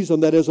the reason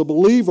that as a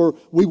believer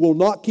we will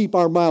not keep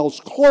our mouths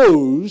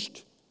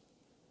closed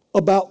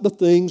about the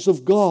things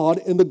of God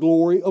and the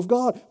glory of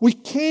God. We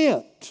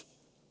can't.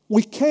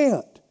 We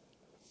can't.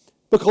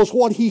 Because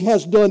what He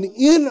has done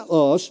in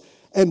us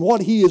and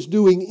what He is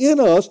doing in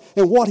us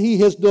and what He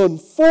has done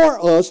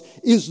for us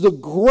is the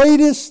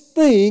greatest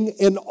thing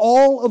in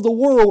all of the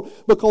world,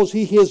 because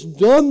He has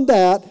done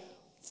that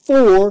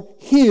for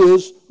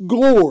His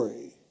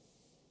glory.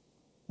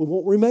 We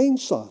won't remain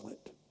silent.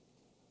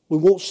 We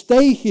won't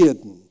stay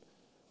hidden.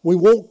 We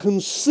won't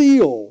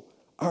conceal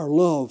our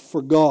love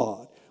for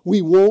God.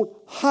 We won't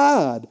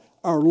hide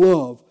our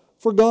love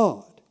for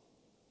God.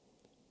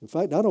 In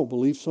fact, I don't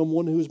believe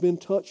someone who's been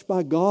touched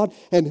by God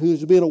and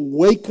who's been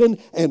awakened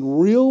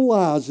and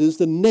realizes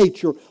the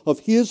nature of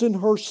his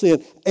and her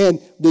sin and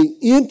the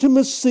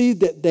intimacy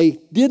that they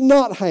did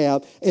not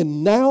have,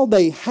 and now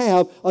they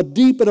have a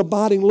deep and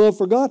abiding love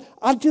for God,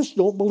 I just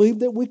don't believe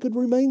that we could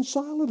remain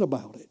silent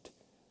about it.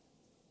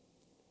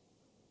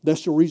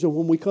 That's the reason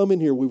when we come in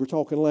here, we were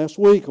talking last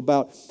week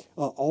about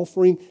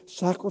offering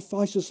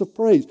sacrifices of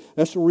praise.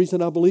 That's the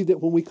reason I believe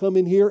that when we come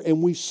in here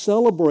and we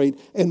celebrate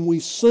and we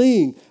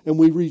sing and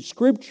we read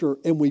Scripture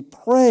and we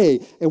pray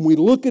and we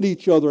look at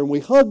each other and we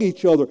hug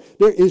each other,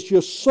 there is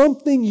just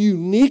something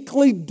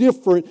uniquely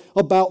different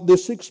about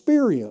this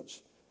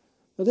experience.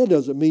 Now, that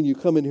doesn't mean you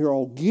come in here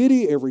all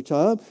giddy every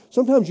time.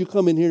 Sometimes you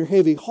come in here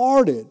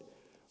heavy-hearted.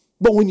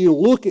 But when you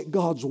look at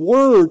God's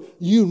Word,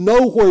 you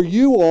know where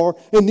you are,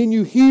 and then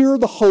you hear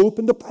the hope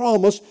and the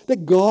promise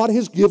that God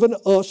has given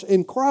us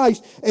in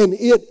Christ, and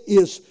it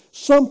is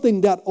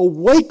something that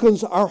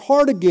awakens our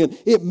heart again.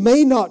 It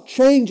may not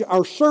change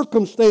our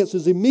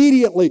circumstances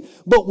immediately,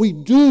 but we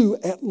do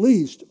at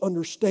least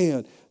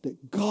understand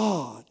that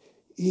God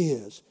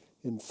is,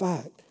 in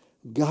fact,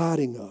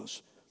 guiding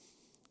us.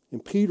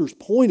 And Peter's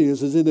point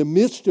is in the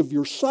midst of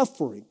your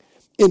suffering,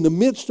 in the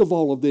midst of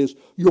all of this,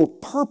 your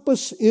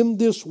purpose in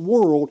this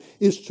world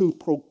is to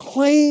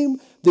proclaim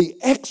the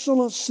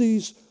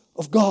excellencies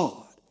of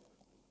God.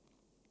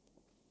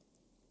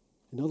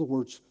 In other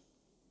words,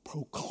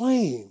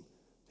 proclaim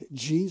that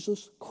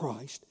Jesus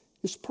Christ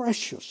is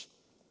precious.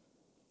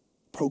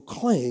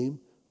 Proclaim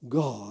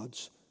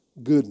God's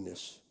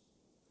goodness.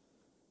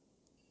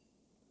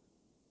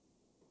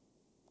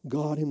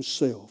 God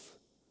Himself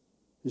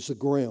is the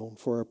ground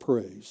for our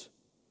praise.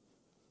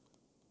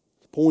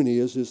 Point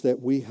is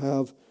that we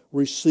have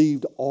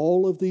received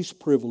all of these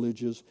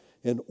privileges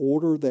in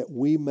order that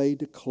we may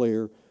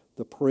declare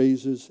the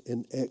praises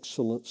and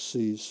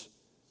excellencies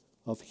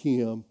of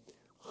Him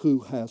who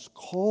has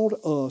called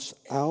us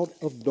out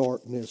of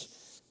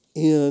darkness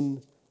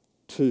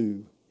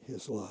into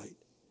His light.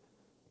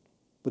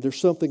 But there's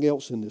something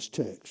else in this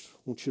text. I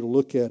want you to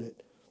look at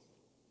it.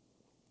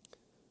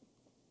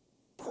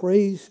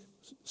 Praise,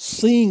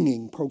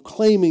 singing,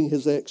 proclaiming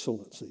His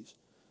excellencies.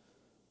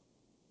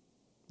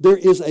 There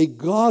is a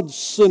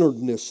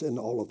God-centeredness in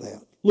all of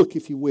that. Look,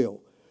 if you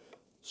will.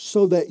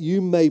 So that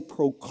you may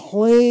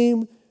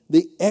proclaim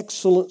the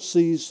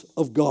excellencies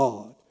of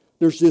God.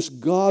 There's this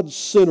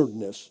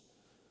God-centeredness.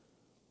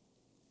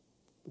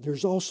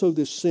 There's also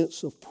this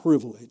sense of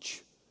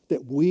privilege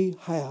that we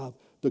have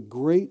the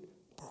great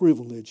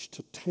privilege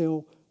to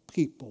tell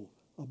people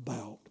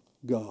about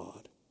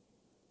God.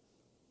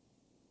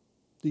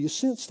 Do you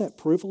sense that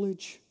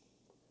privilege?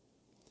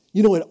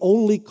 You know, it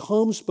only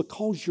comes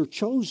because you're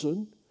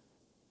chosen.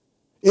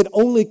 It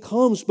only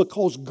comes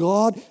because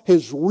God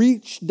has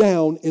reached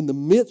down in the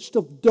midst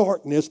of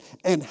darkness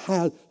and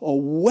has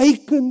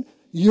awakened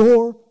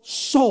your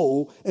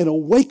soul and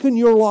awakened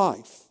your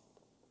life.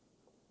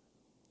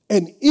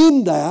 And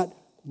in that,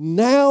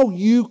 now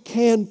you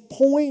can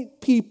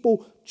point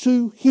people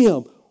to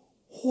Him.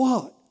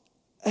 What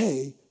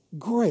a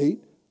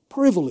great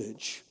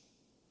privilege.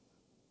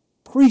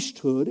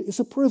 Priesthood is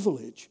a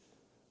privilege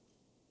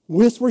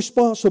with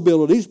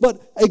responsibilities,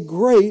 but a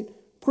great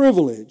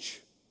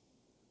privilege.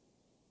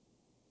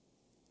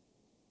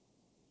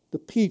 The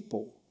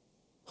people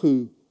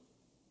who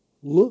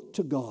look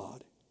to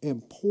God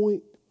and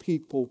point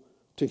people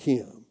to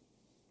Him,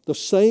 the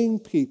same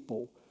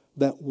people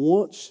that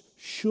once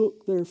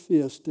shook their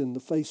fist in the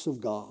face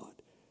of God,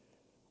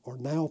 are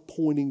now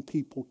pointing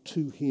people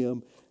to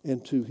Him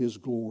and to His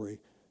glory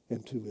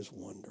and to His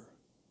wonder.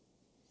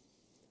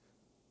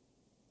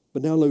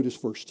 But now notice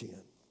verse 10.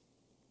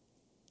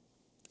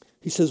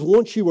 He says,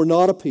 once you were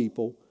not a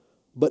people,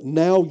 but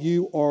now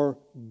you are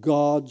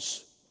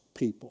God's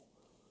people.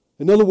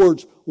 In other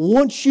words,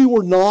 once you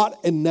were not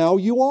and now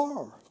you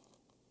are.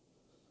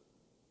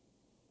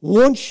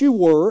 Once you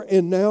were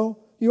and now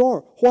you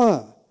are.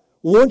 Why?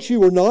 Once you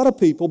were not a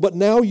people, but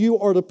now you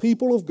are the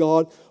people of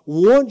God.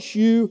 Once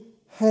you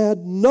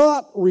had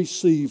not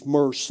received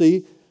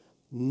mercy,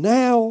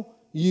 now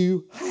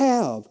you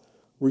have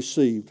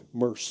received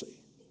mercy.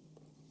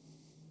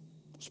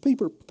 What's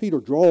Peter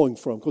drawing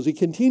from? Because he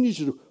continues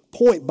to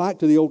point back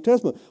to the Old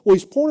Testament. Well,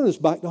 he's pointing us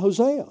back to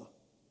Hosea.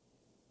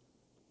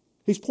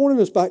 He's pointing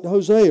us back to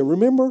Hosea.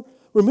 Remember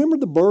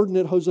the burden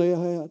that Hosea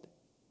had?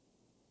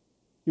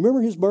 You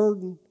remember his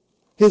burden?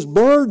 His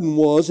burden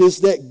is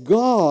that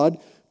God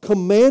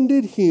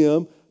commanded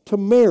him to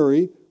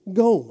marry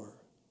Gomer.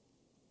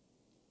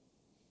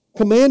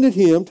 Commanded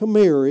him to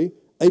marry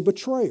a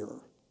betrayer.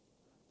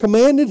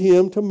 Commanded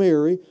him to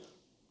marry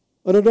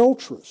an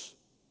adulteress.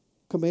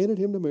 Commanded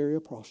him to marry a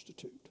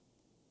prostitute.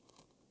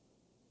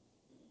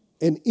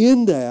 And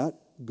in that,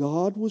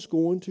 God was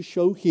going to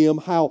show him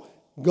how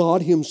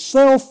God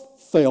Himself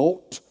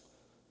felt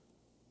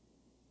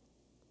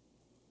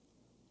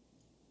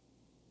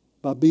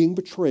by being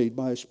betrayed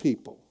by His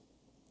people.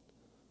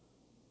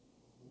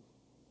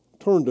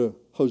 Turn to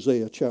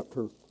Hosea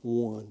chapter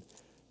 1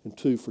 and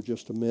 2 for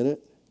just a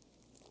minute.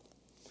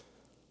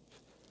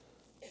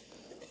 The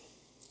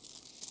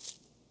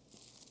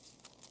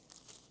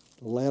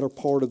latter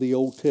part of the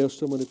Old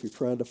Testament, if you're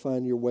trying to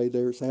find your way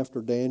there, it's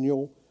after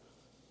Daniel,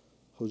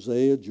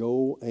 Hosea,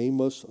 Joel,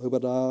 Amos,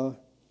 Obadiah.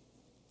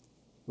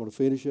 You want to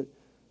finish it?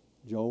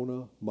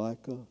 Jonah,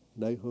 Micah,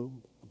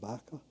 Nahum,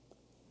 Habakkuk,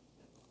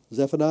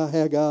 Zephaniah,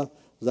 Haggai,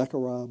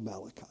 Zechariah,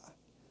 Malachi.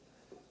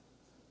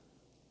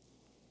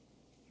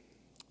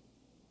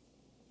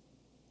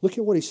 Look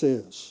at what he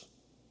says.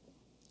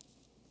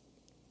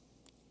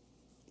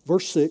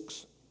 Verse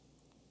 6.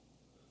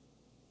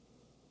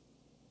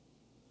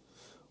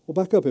 Well,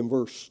 back up in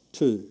verse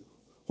 2.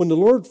 When the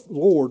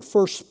Lord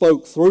first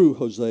spoke through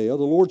Hosea,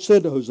 the Lord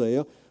said to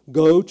Hosea,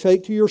 "Go,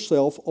 take to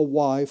yourself a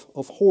wife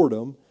of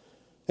whoredom,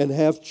 and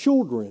have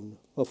children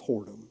of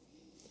whoredom.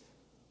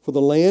 For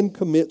the land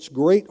commits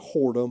great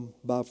whoredom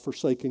by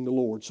forsaking the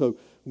Lord." So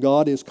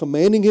God is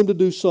commanding him to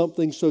do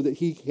something so that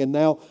he can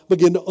now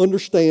begin to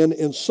understand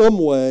in some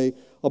way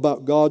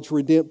about God's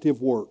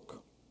redemptive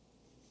work.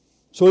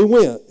 So he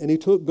went and he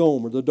took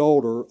Gomer, the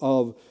daughter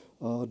of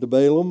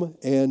Debalaam,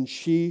 and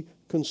she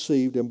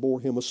conceived and bore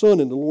him a son.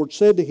 And the Lord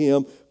said to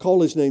him,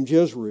 "Call his name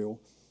Jezreel,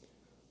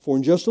 for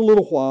in just a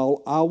little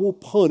while I will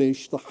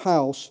punish the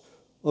house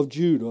of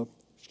Judah.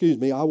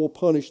 I will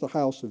punish the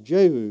house of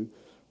Jehu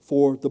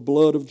for the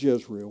blood of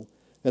Jezreel,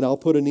 and I'll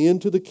put an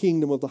end to the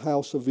kingdom of the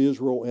house of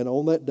Israel, and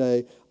on that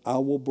day I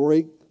will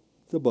break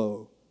the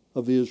bow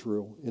of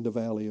Israel in the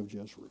valley of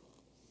Jezreel."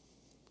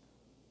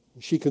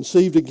 She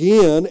conceived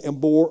again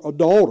and bore a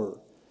daughter,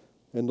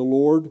 and the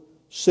Lord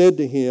said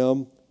to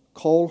him,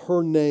 "Call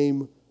her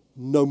name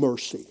No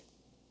Mercy."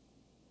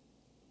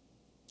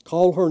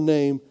 Call her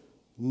name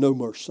No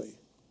Mercy.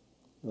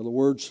 In other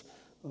words,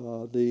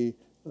 the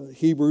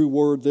Hebrew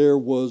word there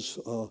was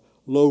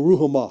Lo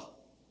Ruhamah.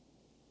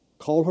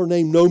 Call her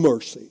name No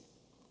Mercy.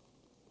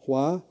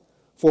 Why?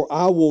 For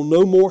I will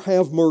no more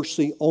have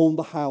mercy on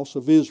the house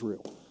of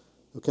Israel.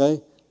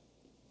 Okay?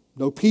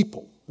 No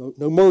people.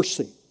 No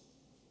mercy.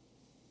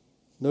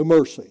 No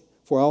mercy.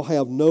 For I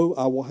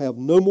will have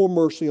no more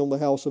mercy on the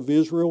house of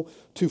Israel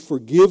to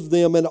forgive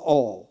them and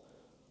all.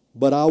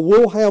 But I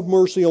will have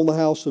mercy on the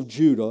house of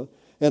Judah,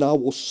 and I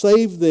will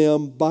save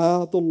them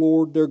by the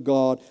Lord their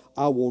God.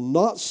 I will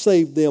not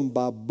save them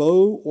by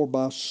bow or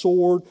by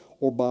sword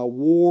or by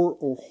war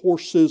or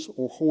horses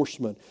or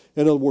horsemen.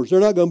 In other words,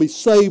 they're not going to be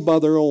saved by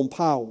their own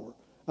power.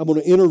 I'm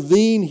going to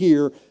intervene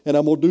here, and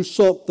I'm going to do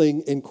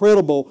something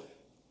incredible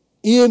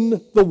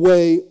in the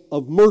way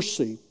of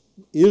mercy.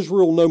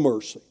 Israel, no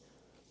mercy.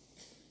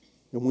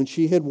 And when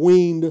she had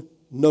weaned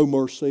no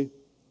mercy,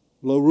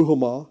 lo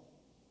ruhamah,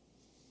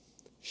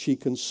 she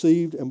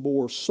conceived and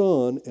bore a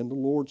son, and the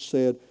Lord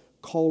said,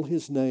 call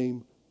his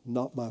name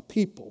not my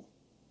people,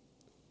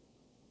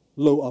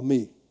 lo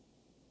ami.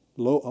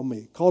 Lo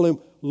ami. Call him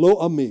lo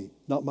ami,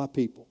 not my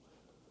people.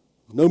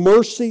 No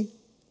mercy,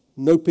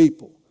 no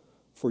people.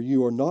 For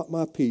you are not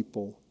my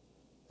people,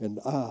 and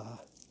I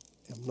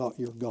am not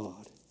your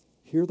God.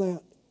 Hear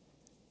that?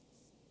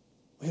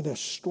 Man,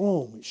 that's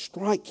strong. It's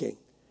striking.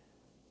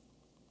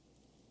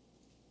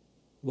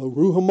 Lo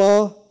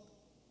ruhamah,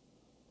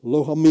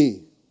 lo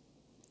hami.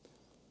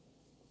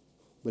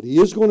 But he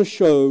is going to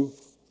show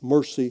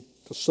mercy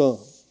to some.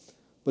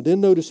 But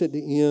then notice at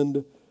the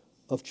end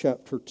of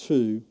chapter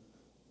 2,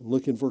 and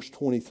look in verse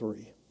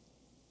 23.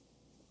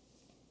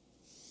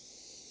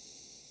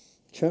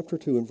 Chapter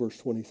 2 and verse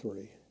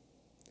 23.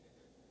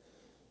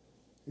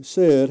 It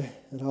said,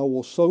 and I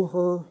will sow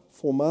her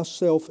for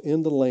myself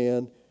in the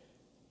land,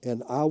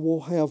 and I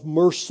will have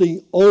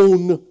mercy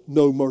on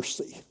no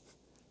mercy.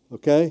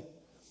 Okay?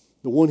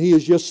 The one he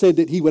has just said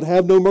that he would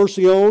have no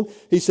mercy on,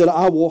 he said,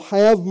 I will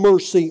have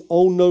mercy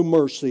on no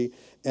mercy,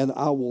 and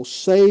I will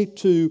say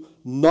to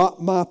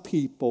not my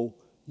people,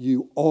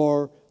 you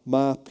are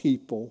my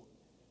people.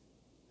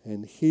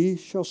 And he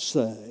shall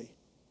say,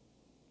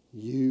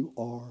 you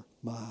are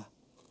my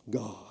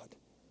God.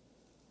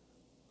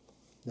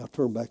 Now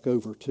turn back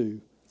over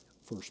to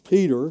 1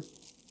 Peter,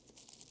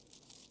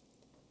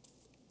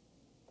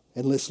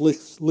 and let's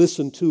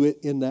listen to it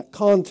in that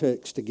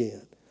context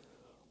again.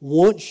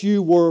 Once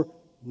you were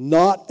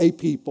not a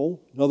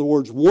people, in other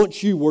words,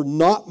 once you were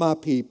not my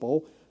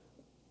people,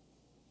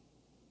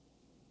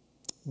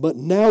 but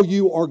now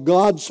you are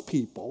God's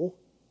people,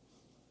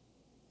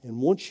 and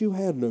once you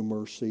had no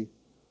mercy,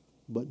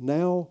 but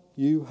now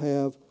you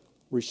have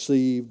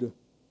received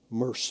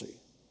mercy.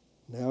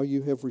 Now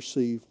you have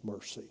received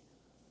mercy.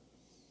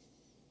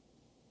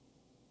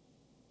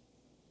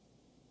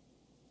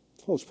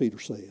 What's Peter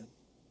saying?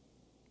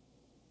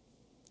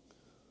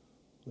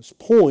 His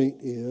point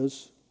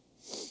is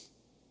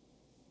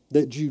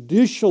that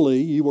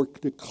judicially you were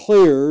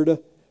declared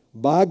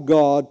by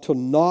God to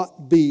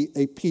not be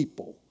a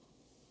people.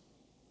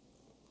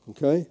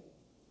 Okay?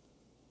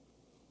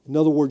 In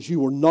other words, you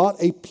were not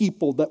a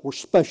people that were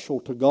special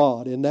to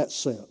God in that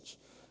sense.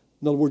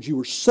 In other words, you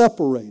were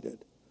separated.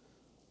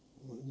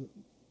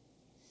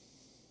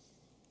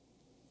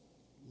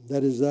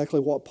 That is exactly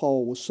what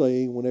Paul was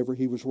saying whenever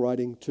he was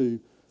writing to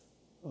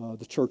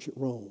the church at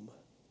Rome.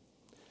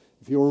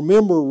 If you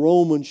remember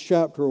Romans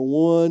chapter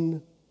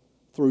 1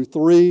 through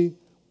 3,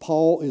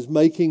 Paul is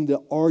making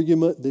the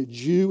argument that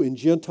Jew and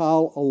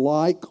Gentile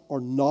alike are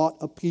not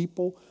a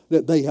people,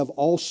 that they have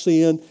all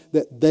sinned,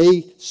 that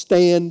they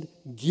stand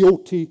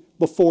guilty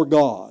before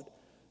God.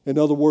 In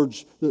other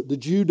words, the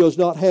Jew does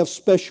not have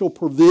special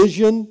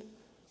provision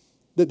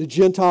that the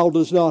Gentile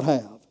does not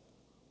have.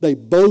 They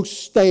both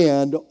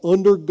stand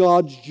under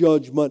God's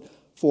judgment,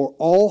 for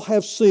all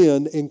have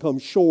sinned and come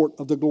short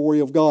of the glory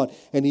of God.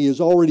 And he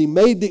has already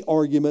made the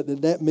argument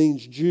that that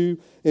means Jew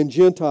and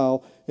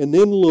Gentile. And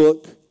then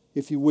look,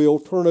 if you will,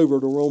 turn over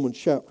to Romans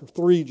chapter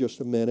 3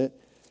 just a minute.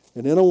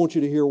 And then I want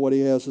you to hear what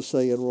he has to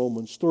say in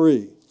Romans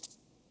 3.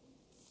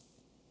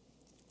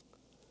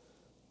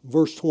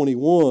 Verse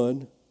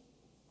 21.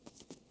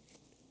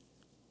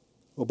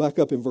 Well, back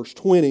up in verse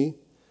 20.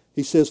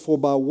 He says, for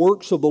by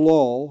works of the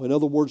law, in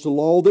other words, the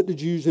law that the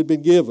Jews had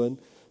been given,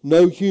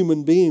 no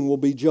human being will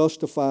be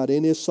justified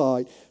in his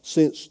sight,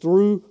 since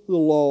through the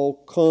law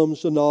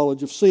comes the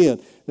knowledge of sin.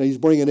 Now he's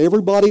bringing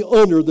everybody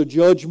under the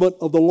judgment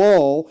of the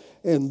law,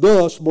 and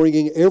thus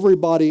bringing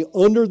everybody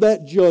under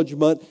that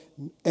judgment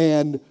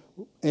and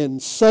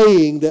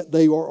saying that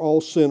they are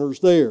all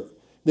sinners there.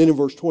 Then in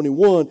verse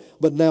 21,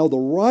 but now the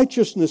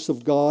righteousness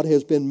of God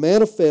has been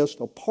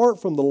manifest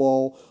apart from the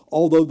law,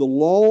 although the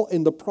law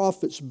and the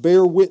prophets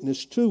bear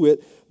witness to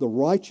it, the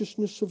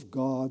righteousness of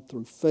God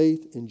through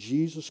faith in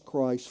Jesus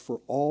Christ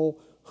for all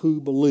who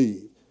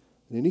believe.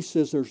 And then he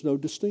says there's no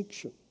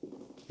distinction.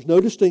 There's no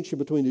distinction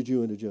between the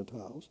Jew and the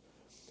Gentiles.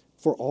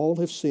 For all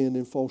have sinned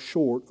and fall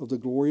short of the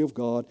glory of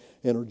God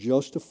and are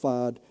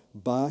justified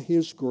by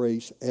his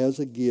grace as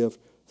a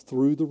gift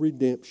through the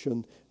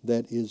redemption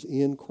that is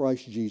in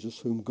Christ Jesus,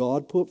 whom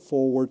God put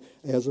forward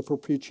as a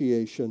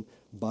propitiation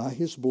by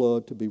his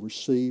blood to be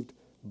received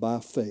by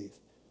faith.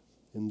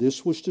 And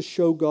this was to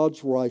show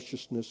God's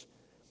righteousness,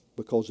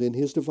 because in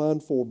his divine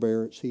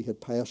forbearance he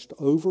had passed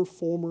over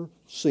former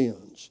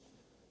sins.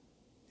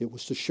 It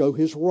was to show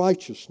His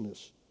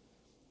righteousness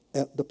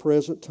at the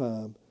present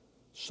time,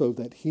 so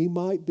that He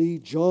might be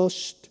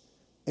just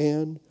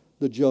and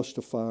the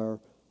justifier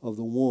of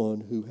the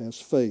one who has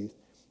faith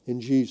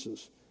in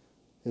Jesus.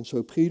 And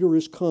so Peter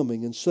is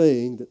coming and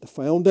saying that the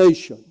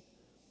foundation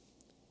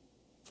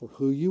for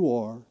who you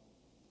are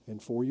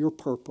and for your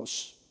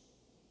purpose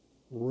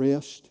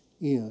rest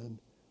in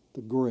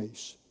the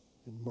grace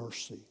and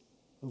mercy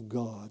of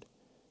God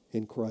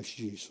in Christ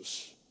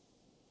Jesus.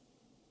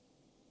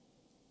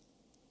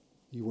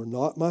 You were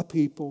not my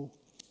people,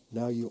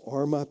 now you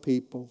are my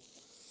people.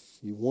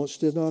 You once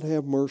did not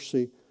have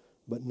mercy,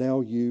 but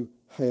now you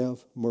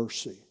have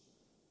mercy.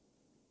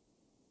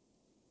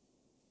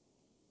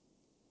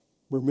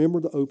 Remember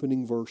the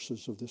opening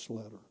verses of this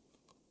letter.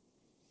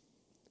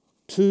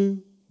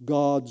 To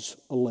God's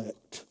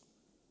elect,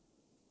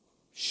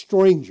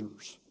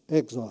 strangers,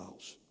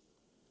 exiles,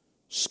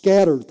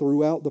 scattered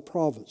throughout the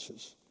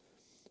provinces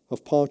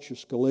of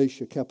Pontus,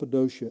 Galatia,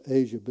 Cappadocia,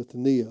 Asia,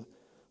 Bithynia,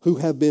 who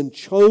have been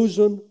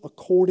chosen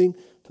according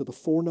to the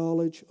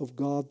foreknowledge of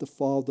God the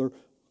Father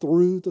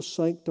through the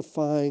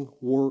sanctifying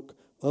work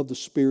of the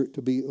Spirit,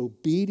 to be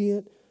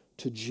obedient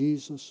to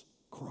Jesus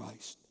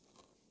Christ.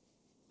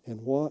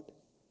 And what?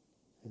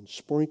 And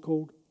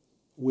sprinkled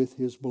with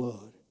His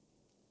blood.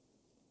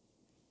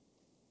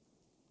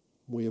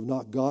 We have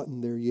not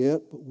gotten there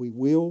yet, but we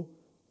will.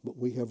 But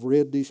we have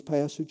read these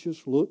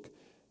passages. Look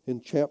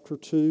in chapter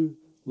 2,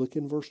 look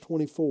in verse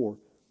 24.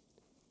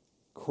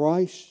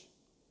 Christ,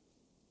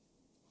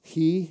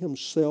 He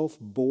Himself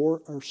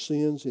bore our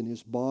sins in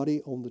His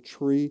body on the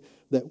tree,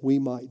 that we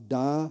might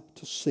die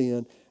to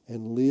sin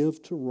and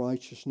live to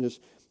righteousness.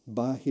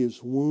 By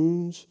His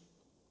wounds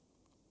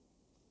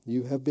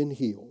you have been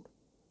healed.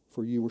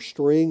 For you were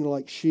straying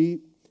like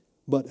sheep,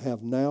 but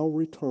have now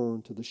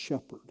returned to the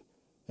shepherd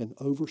and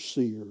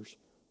overseers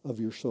of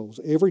your souls.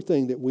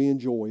 Everything that we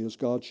enjoy as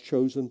God's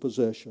chosen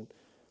possession,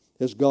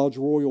 as God's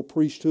royal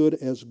priesthood,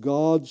 as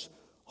God's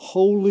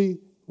holy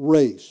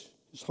race,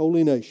 His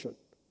holy nation,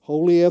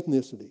 holy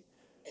ethnicity,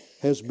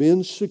 has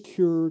been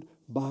secured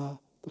by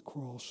the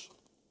cross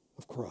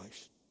of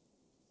Christ.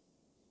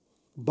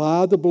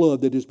 By the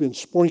blood that has been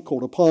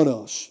sprinkled upon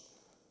us.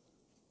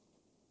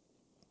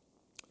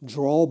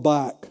 Draw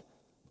back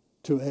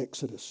to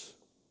Exodus,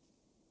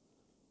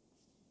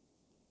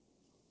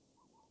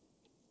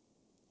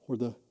 where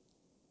the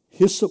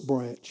hyssop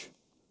branch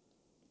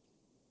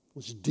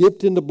was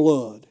dipped in the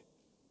blood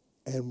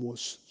and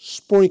was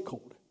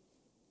sprinkled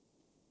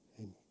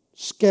and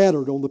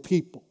scattered on the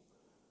people.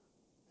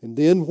 And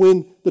then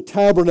when the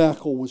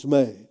tabernacle was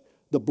made,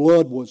 the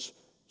blood was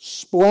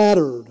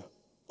splattered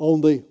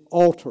on the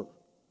altar.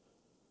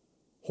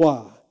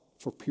 Why?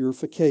 For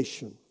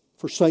purification,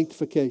 for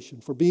sanctification,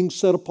 for being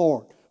set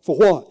apart. For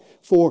what?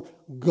 For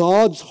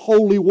God's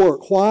holy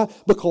work. Why?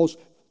 Because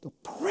the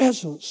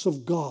presence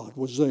of God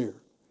was there.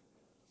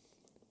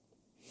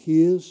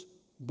 His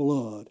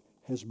blood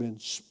has been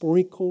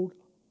sprinkled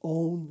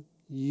on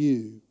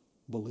you,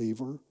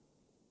 believer,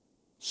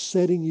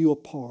 setting you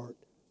apart,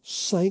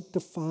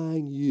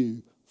 sanctifying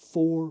you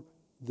for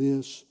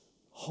this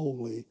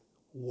holy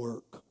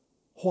work.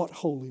 What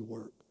holy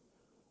work?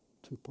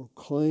 To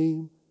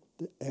proclaim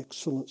the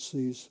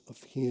excellencies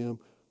of Him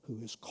who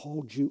has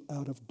called you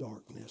out of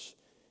darkness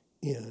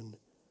into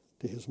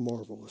His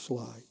marvelous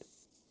light.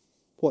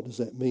 What does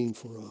that mean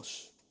for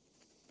us?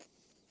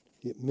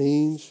 It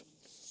means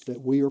that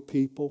we are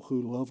people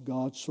who love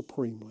God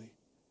supremely.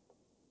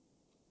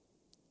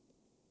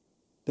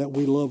 That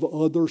we love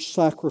others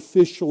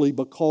sacrificially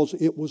because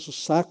it was a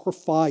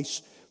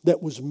sacrifice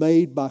that was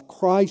made by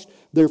Christ.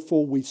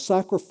 Therefore, we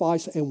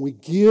sacrifice and we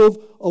give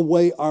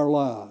away our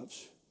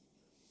lives.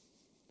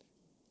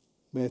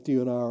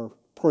 Matthew and I are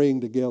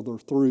praying together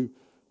through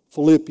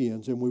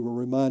Philippians, and we were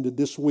reminded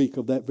this week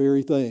of that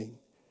very thing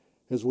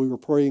as we were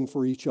praying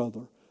for each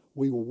other.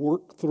 We will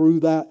work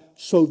through that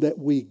so that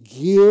we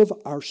give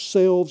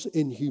ourselves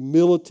in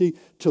humility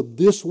to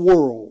this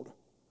world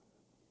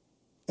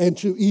and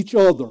to each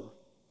other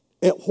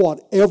at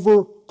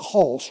whatever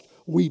cost.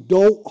 We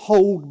don't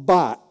hold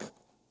back.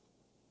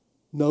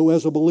 No,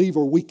 as a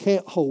believer, we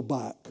can't hold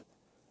back.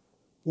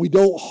 We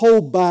don't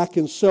hold back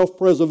in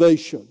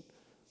self-preservation.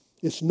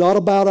 It's not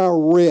about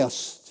our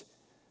rest.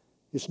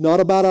 It's not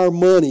about our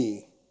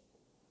money.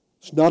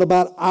 It's not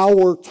about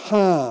our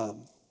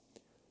time.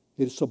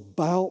 It's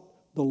about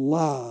the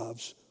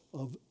lives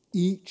of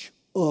each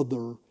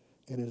other,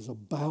 and it is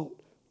about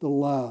the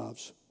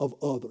lives of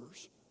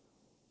others.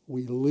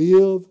 We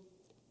live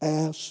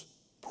as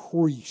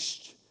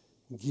priests,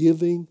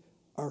 giving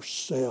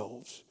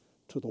ourselves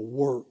to the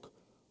work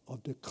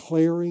of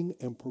declaring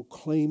and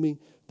proclaiming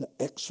the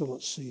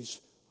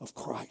excellencies of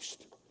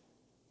Christ.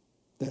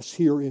 That's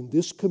here in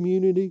this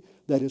community.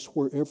 That is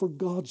wherever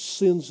God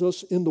sends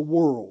us in the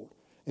world.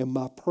 And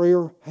my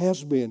prayer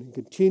has been and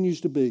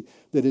continues to be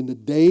that in the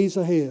days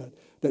ahead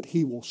that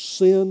He will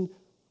send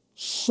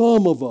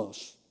some of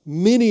us,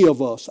 many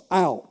of us,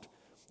 out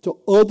to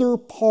other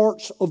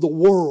parts of the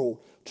world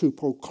to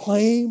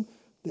proclaim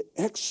the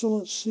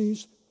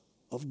excellencies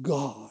of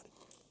God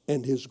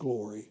and His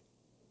glory.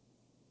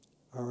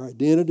 Our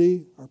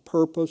identity, our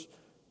purpose,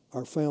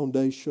 our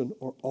foundation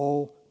are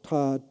all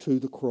tied to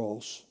the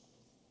cross.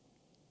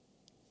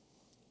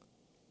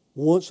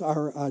 Once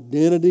our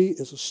identity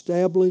is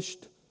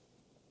established,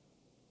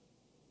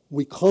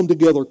 we come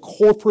together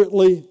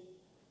corporately,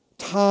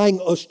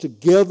 tying us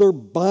together,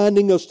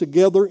 binding us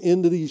together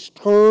into these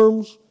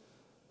terms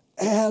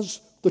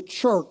as the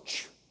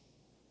church.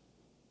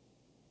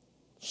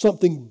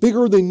 Something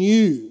bigger than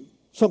you,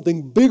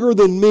 something bigger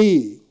than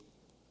me.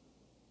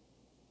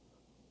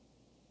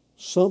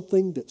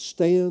 Something that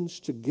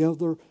stands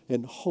together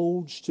and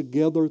holds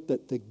together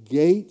that the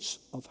gates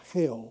of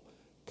hell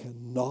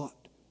cannot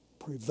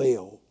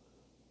prevail.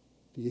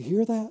 Do you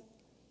hear that?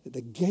 That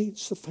the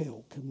gates of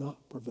hell cannot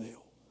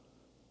prevail.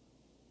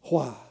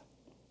 Why?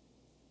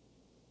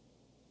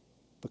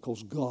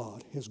 Because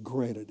God has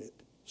granted it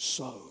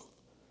so.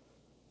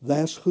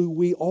 That's who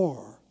we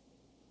are.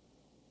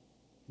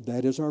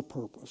 That is our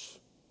purpose.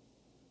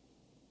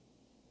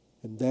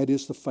 And that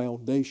is the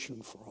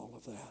foundation for all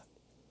of that.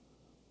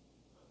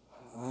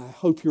 I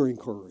hope you're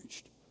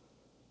encouraged.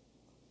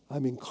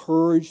 I'm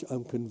encouraged,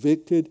 I'm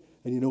convicted,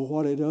 and you know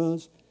what it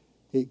does?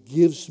 It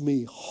gives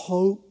me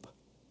hope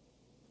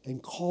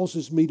and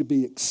causes me to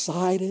be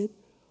excited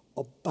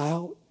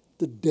about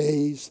the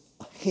days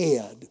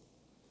ahead.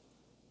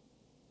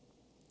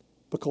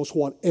 Because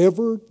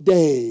whatever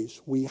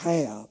days we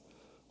have,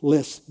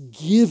 let's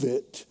give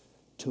it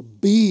to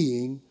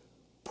being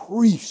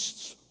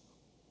priests.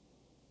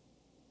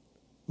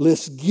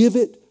 Let's give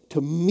it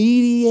to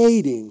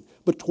mediating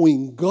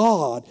between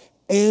God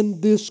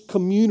and this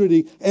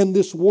community and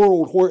this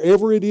world,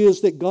 wherever it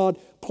is that God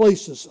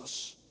places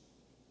us.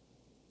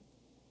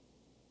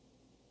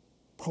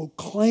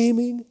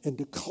 Proclaiming and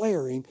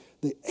declaring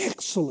the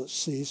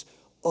excellencies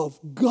of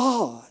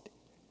God.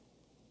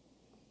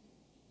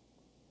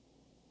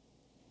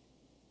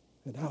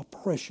 And how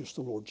precious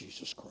the Lord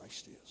Jesus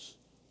Christ is.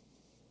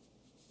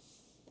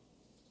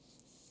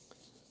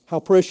 How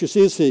precious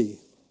is He?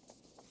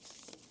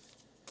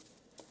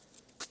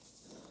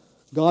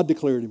 God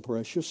declared Him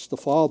precious, the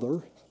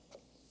Father.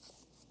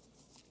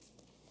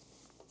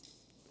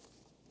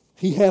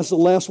 He has the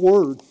last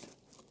word.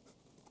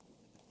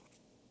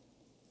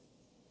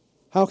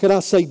 How can I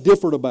say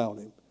different about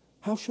Him?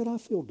 How should I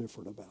feel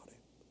different about Him?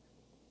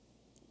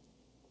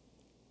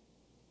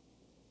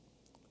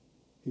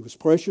 He was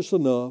precious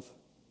enough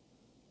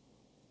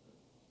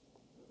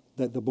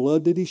that the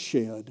blood that He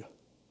shed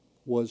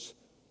was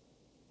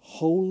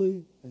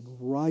holy and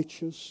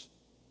righteous,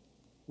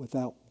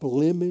 without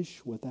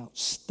blemish, without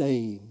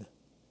stain.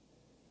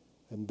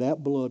 And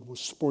that blood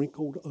was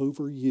sprinkled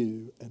over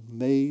you and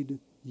made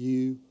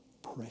you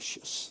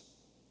precious.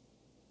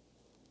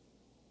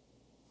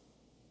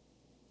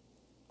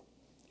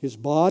 His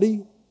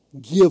body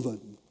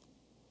given.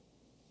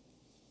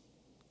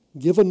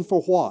 Given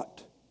for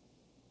what?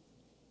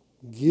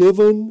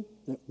 Given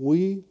that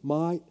we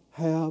might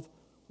have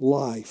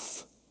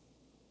life.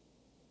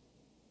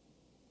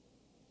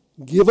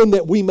 Given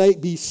that we may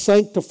be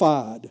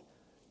sanctified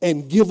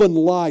and given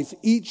life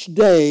each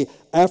day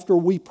after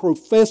we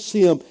profess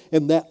Him,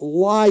 and that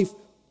life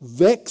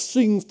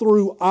vexing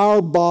through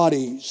our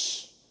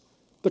bodies,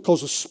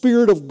 because the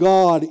Spirit of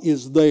God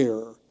is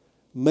there,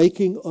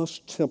 making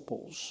us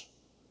temples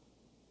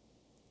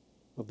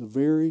of the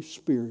very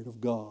Spirit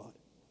of God.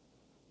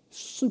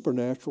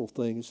 Supernatural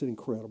thing. It's an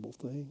incredible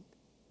thing.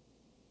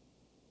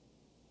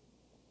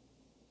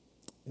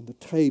 And the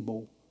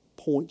table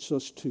points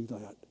us to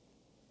that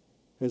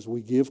as we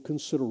give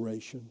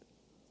consideration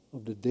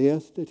of the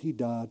death that He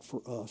died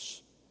for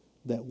us,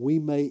 that we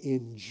may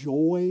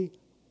enjoy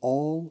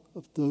all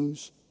of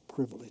those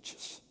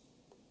privileges.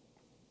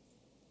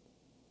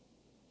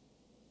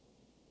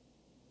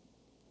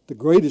 The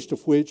greatest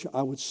of which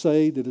I would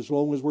say that as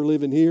long as we're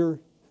living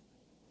here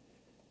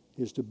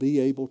is to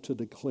be able to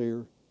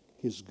declare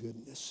His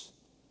goodness.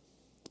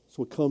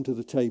 So we come to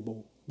the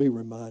table, be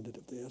reminded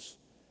of this,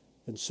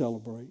 and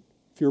celebrate.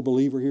 If you're a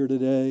believer here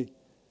today,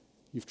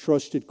 you've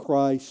trusted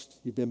Christ,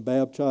 you've been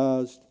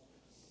baptized,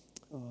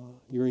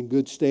 you're in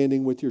good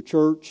standing with your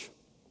church,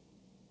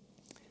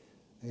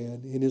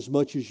 and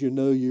inasmuch as you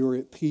know you're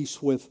at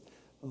peace with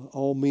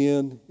all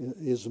men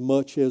as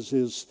much as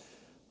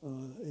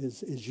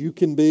you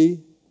can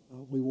be,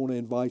 we want to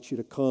invite you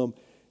to come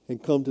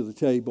to the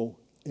table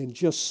and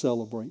just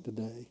celebrate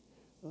today.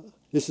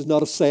 This is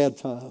not a sad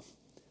time.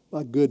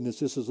 My goodness,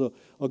 this is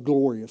a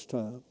glorious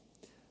time.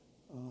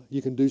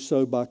 You can do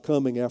so by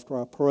coming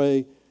after I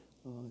pray.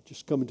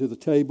 Just coming to the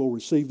table,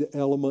 receive the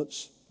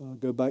elements,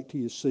 go back to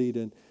your seat,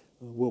 and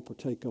we'll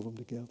partake of them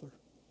together.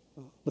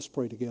 Let's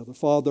pray together.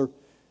 Father,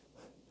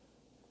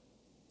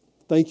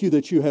 thank you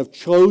that you have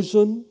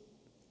chosen.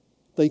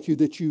 Thank you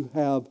that you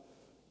have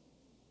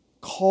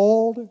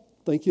called.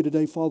 Thank you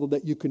today, Father,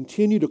 that you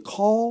continue to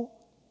call.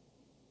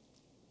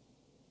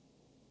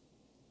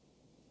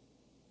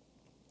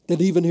 That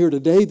even here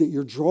today that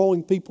you're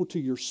drawing people to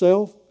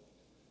yourself.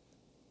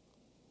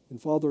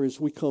 And Father, as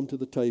we come to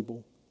the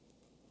table,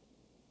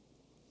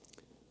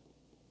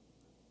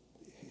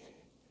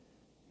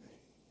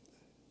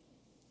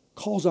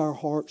 Cause our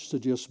hearts to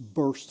just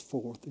burst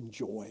forth in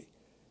joy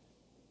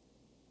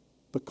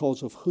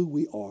because of who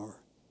we are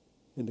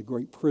and the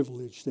great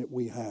privilege that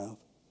we have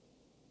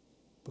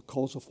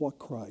because of what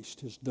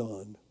Christ has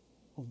done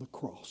on the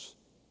cross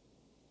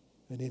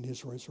and in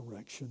his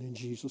resurrection. In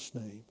Jesus'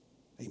 name,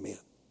 amen.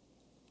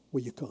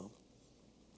 Will you come?